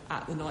serving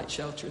at the night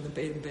shelter in the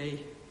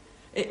B&B.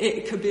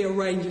 It could be a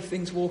range of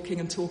things, walking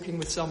and talking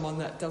with someone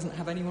that doesn't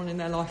have anyone in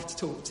their life to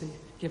talk to,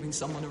 giving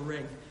someone a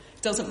ring.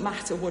 It doesn't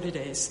matter what it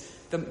is.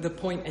 The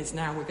point is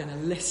now we're going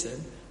to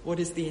listen. What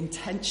is the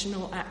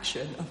intentional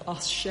action of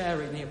us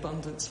sharing the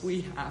abundance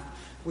we have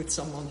with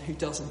someone who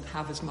doesn't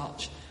have as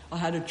much? I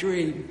had a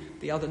dream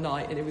the other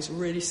night and it was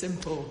really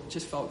simple.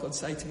 Just felt God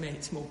say to me,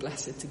 it's more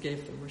blessed to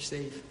give than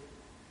receive.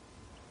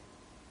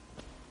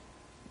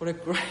 What a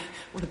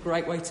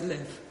great way to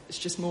live. It's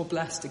just more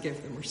blessed to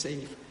give than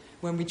receive.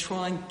 When we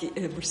try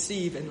and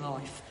receive in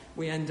life,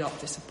 we end up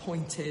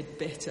disappointed,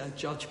 bitter,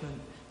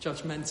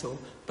 judgmental.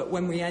 But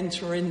when we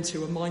enter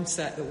into a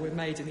mindset that we're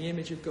made in the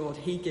image of God,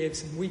 he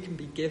gives and we can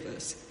be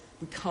givers,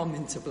 we come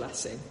into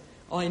blessing.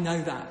 I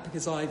know that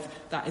because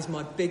that is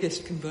my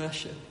biggest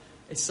conversion,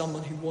 is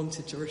someone who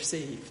wanted to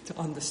receive, to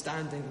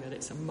understanding that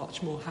it's a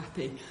much more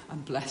happy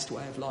and blessed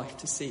way of life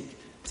to seek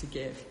to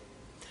give.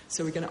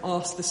 So we're going to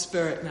ask the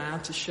Spirit now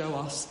to show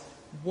us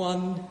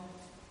one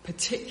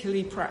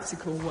particularly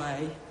practical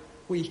way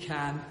we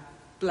can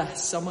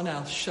bless someone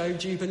else, show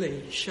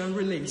jubilee, show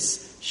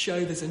release,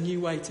 show there's a new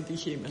way to be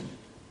human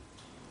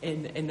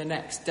in the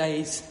next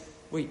days,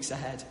 weeks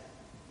ahead.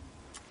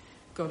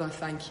 God, I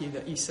thank you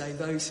that you say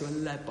those who are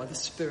led by the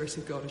Spirit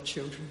of God are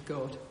children of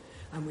God.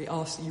 And we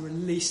ask that you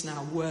release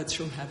now words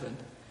from heaven,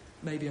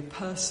 maybe a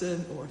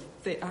person or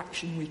a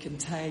action we can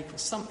take or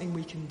something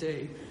we can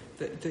do,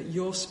 that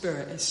your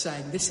Spirit is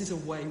saying this is a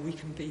way we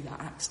can be that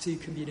Acts 2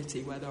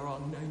 community where there are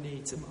no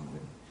needs among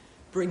them.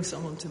 Bring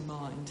someone to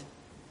mind.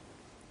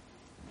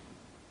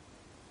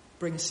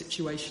 Bring a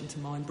situation to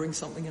mind. Bring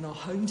something in our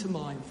home to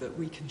mind that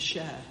we can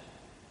share.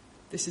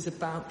 This is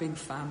about being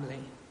family.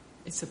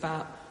 It's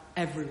about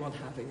everyone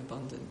having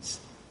abundance.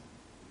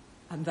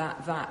 And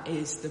that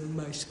is the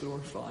most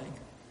glorifying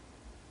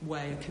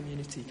way a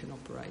community can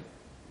operate. It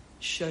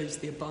shows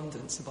the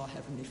abundance of our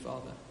Heavenly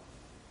Father.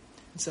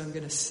 And so I'm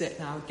going to sit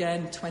now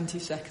again, 20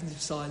 seconds of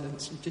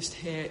silence. You just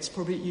hear,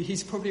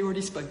 he's probably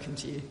already spoken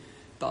to you.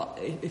 But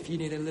if you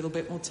need a little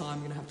bit more time, I'm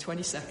going to have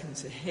 20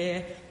 seconds to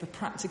hear the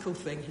practical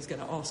thing he's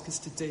going to ask us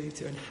to do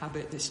to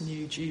inhabit this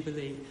new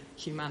Jubilee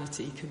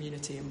humanity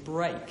community and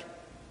break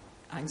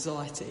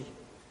anxiety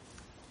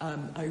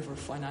over a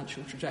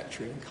financial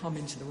trajectory and come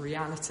into the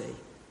reality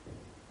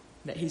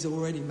that he's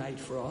already made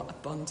for our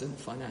abundant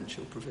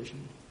financial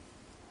provision.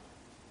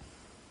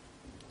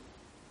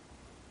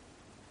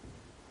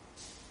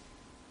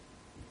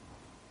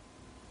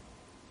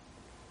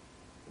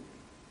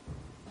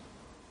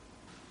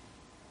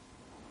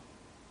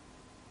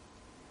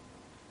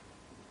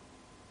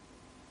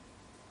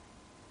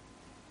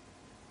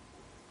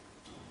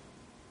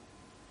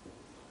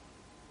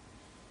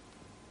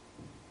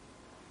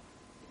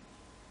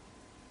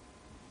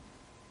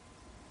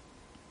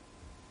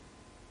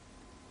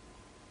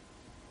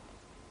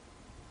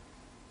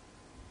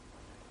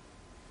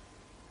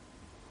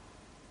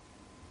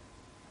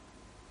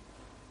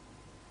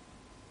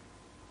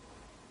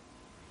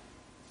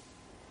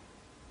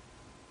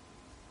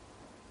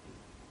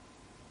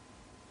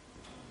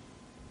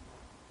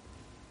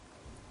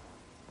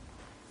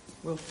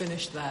 We'll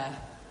finish there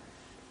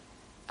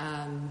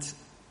and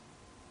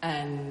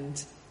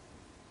end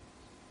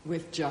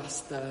with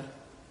just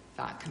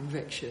that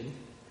conviction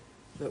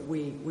that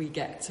we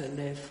get to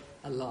live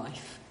a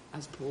life,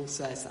 as Paul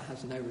says, that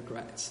has no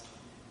regrets.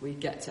 We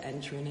get to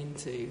enter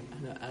into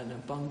an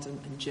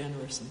abundant and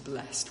generous and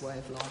blessed way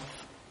of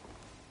life.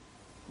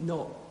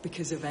 Not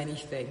because of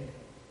anything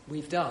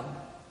we've done,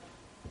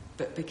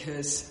 but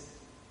because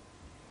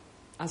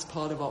as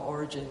part of our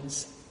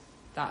origins,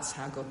 that's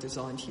how God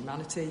designed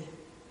humanity,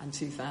 and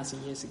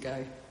 2,000 years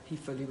ago he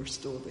fully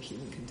restored the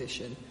human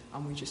condition,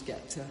 and we just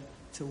get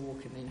to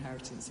walk in the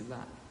inheritance of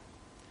that.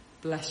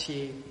 Bless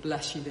you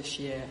this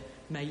year.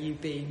 May you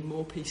be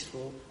more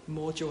peaceful,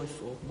 more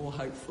joyful, more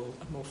hopeful,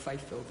 and more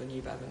faithful than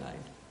you've ever known.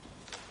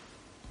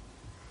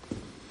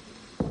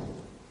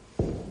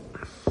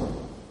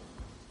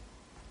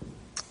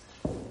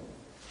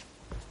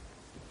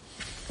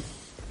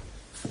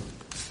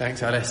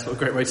 Thanks, Alice. What a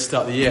great way to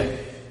start the year.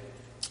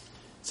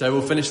 So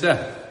we'll finish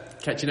there.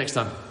 Catch you next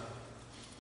time.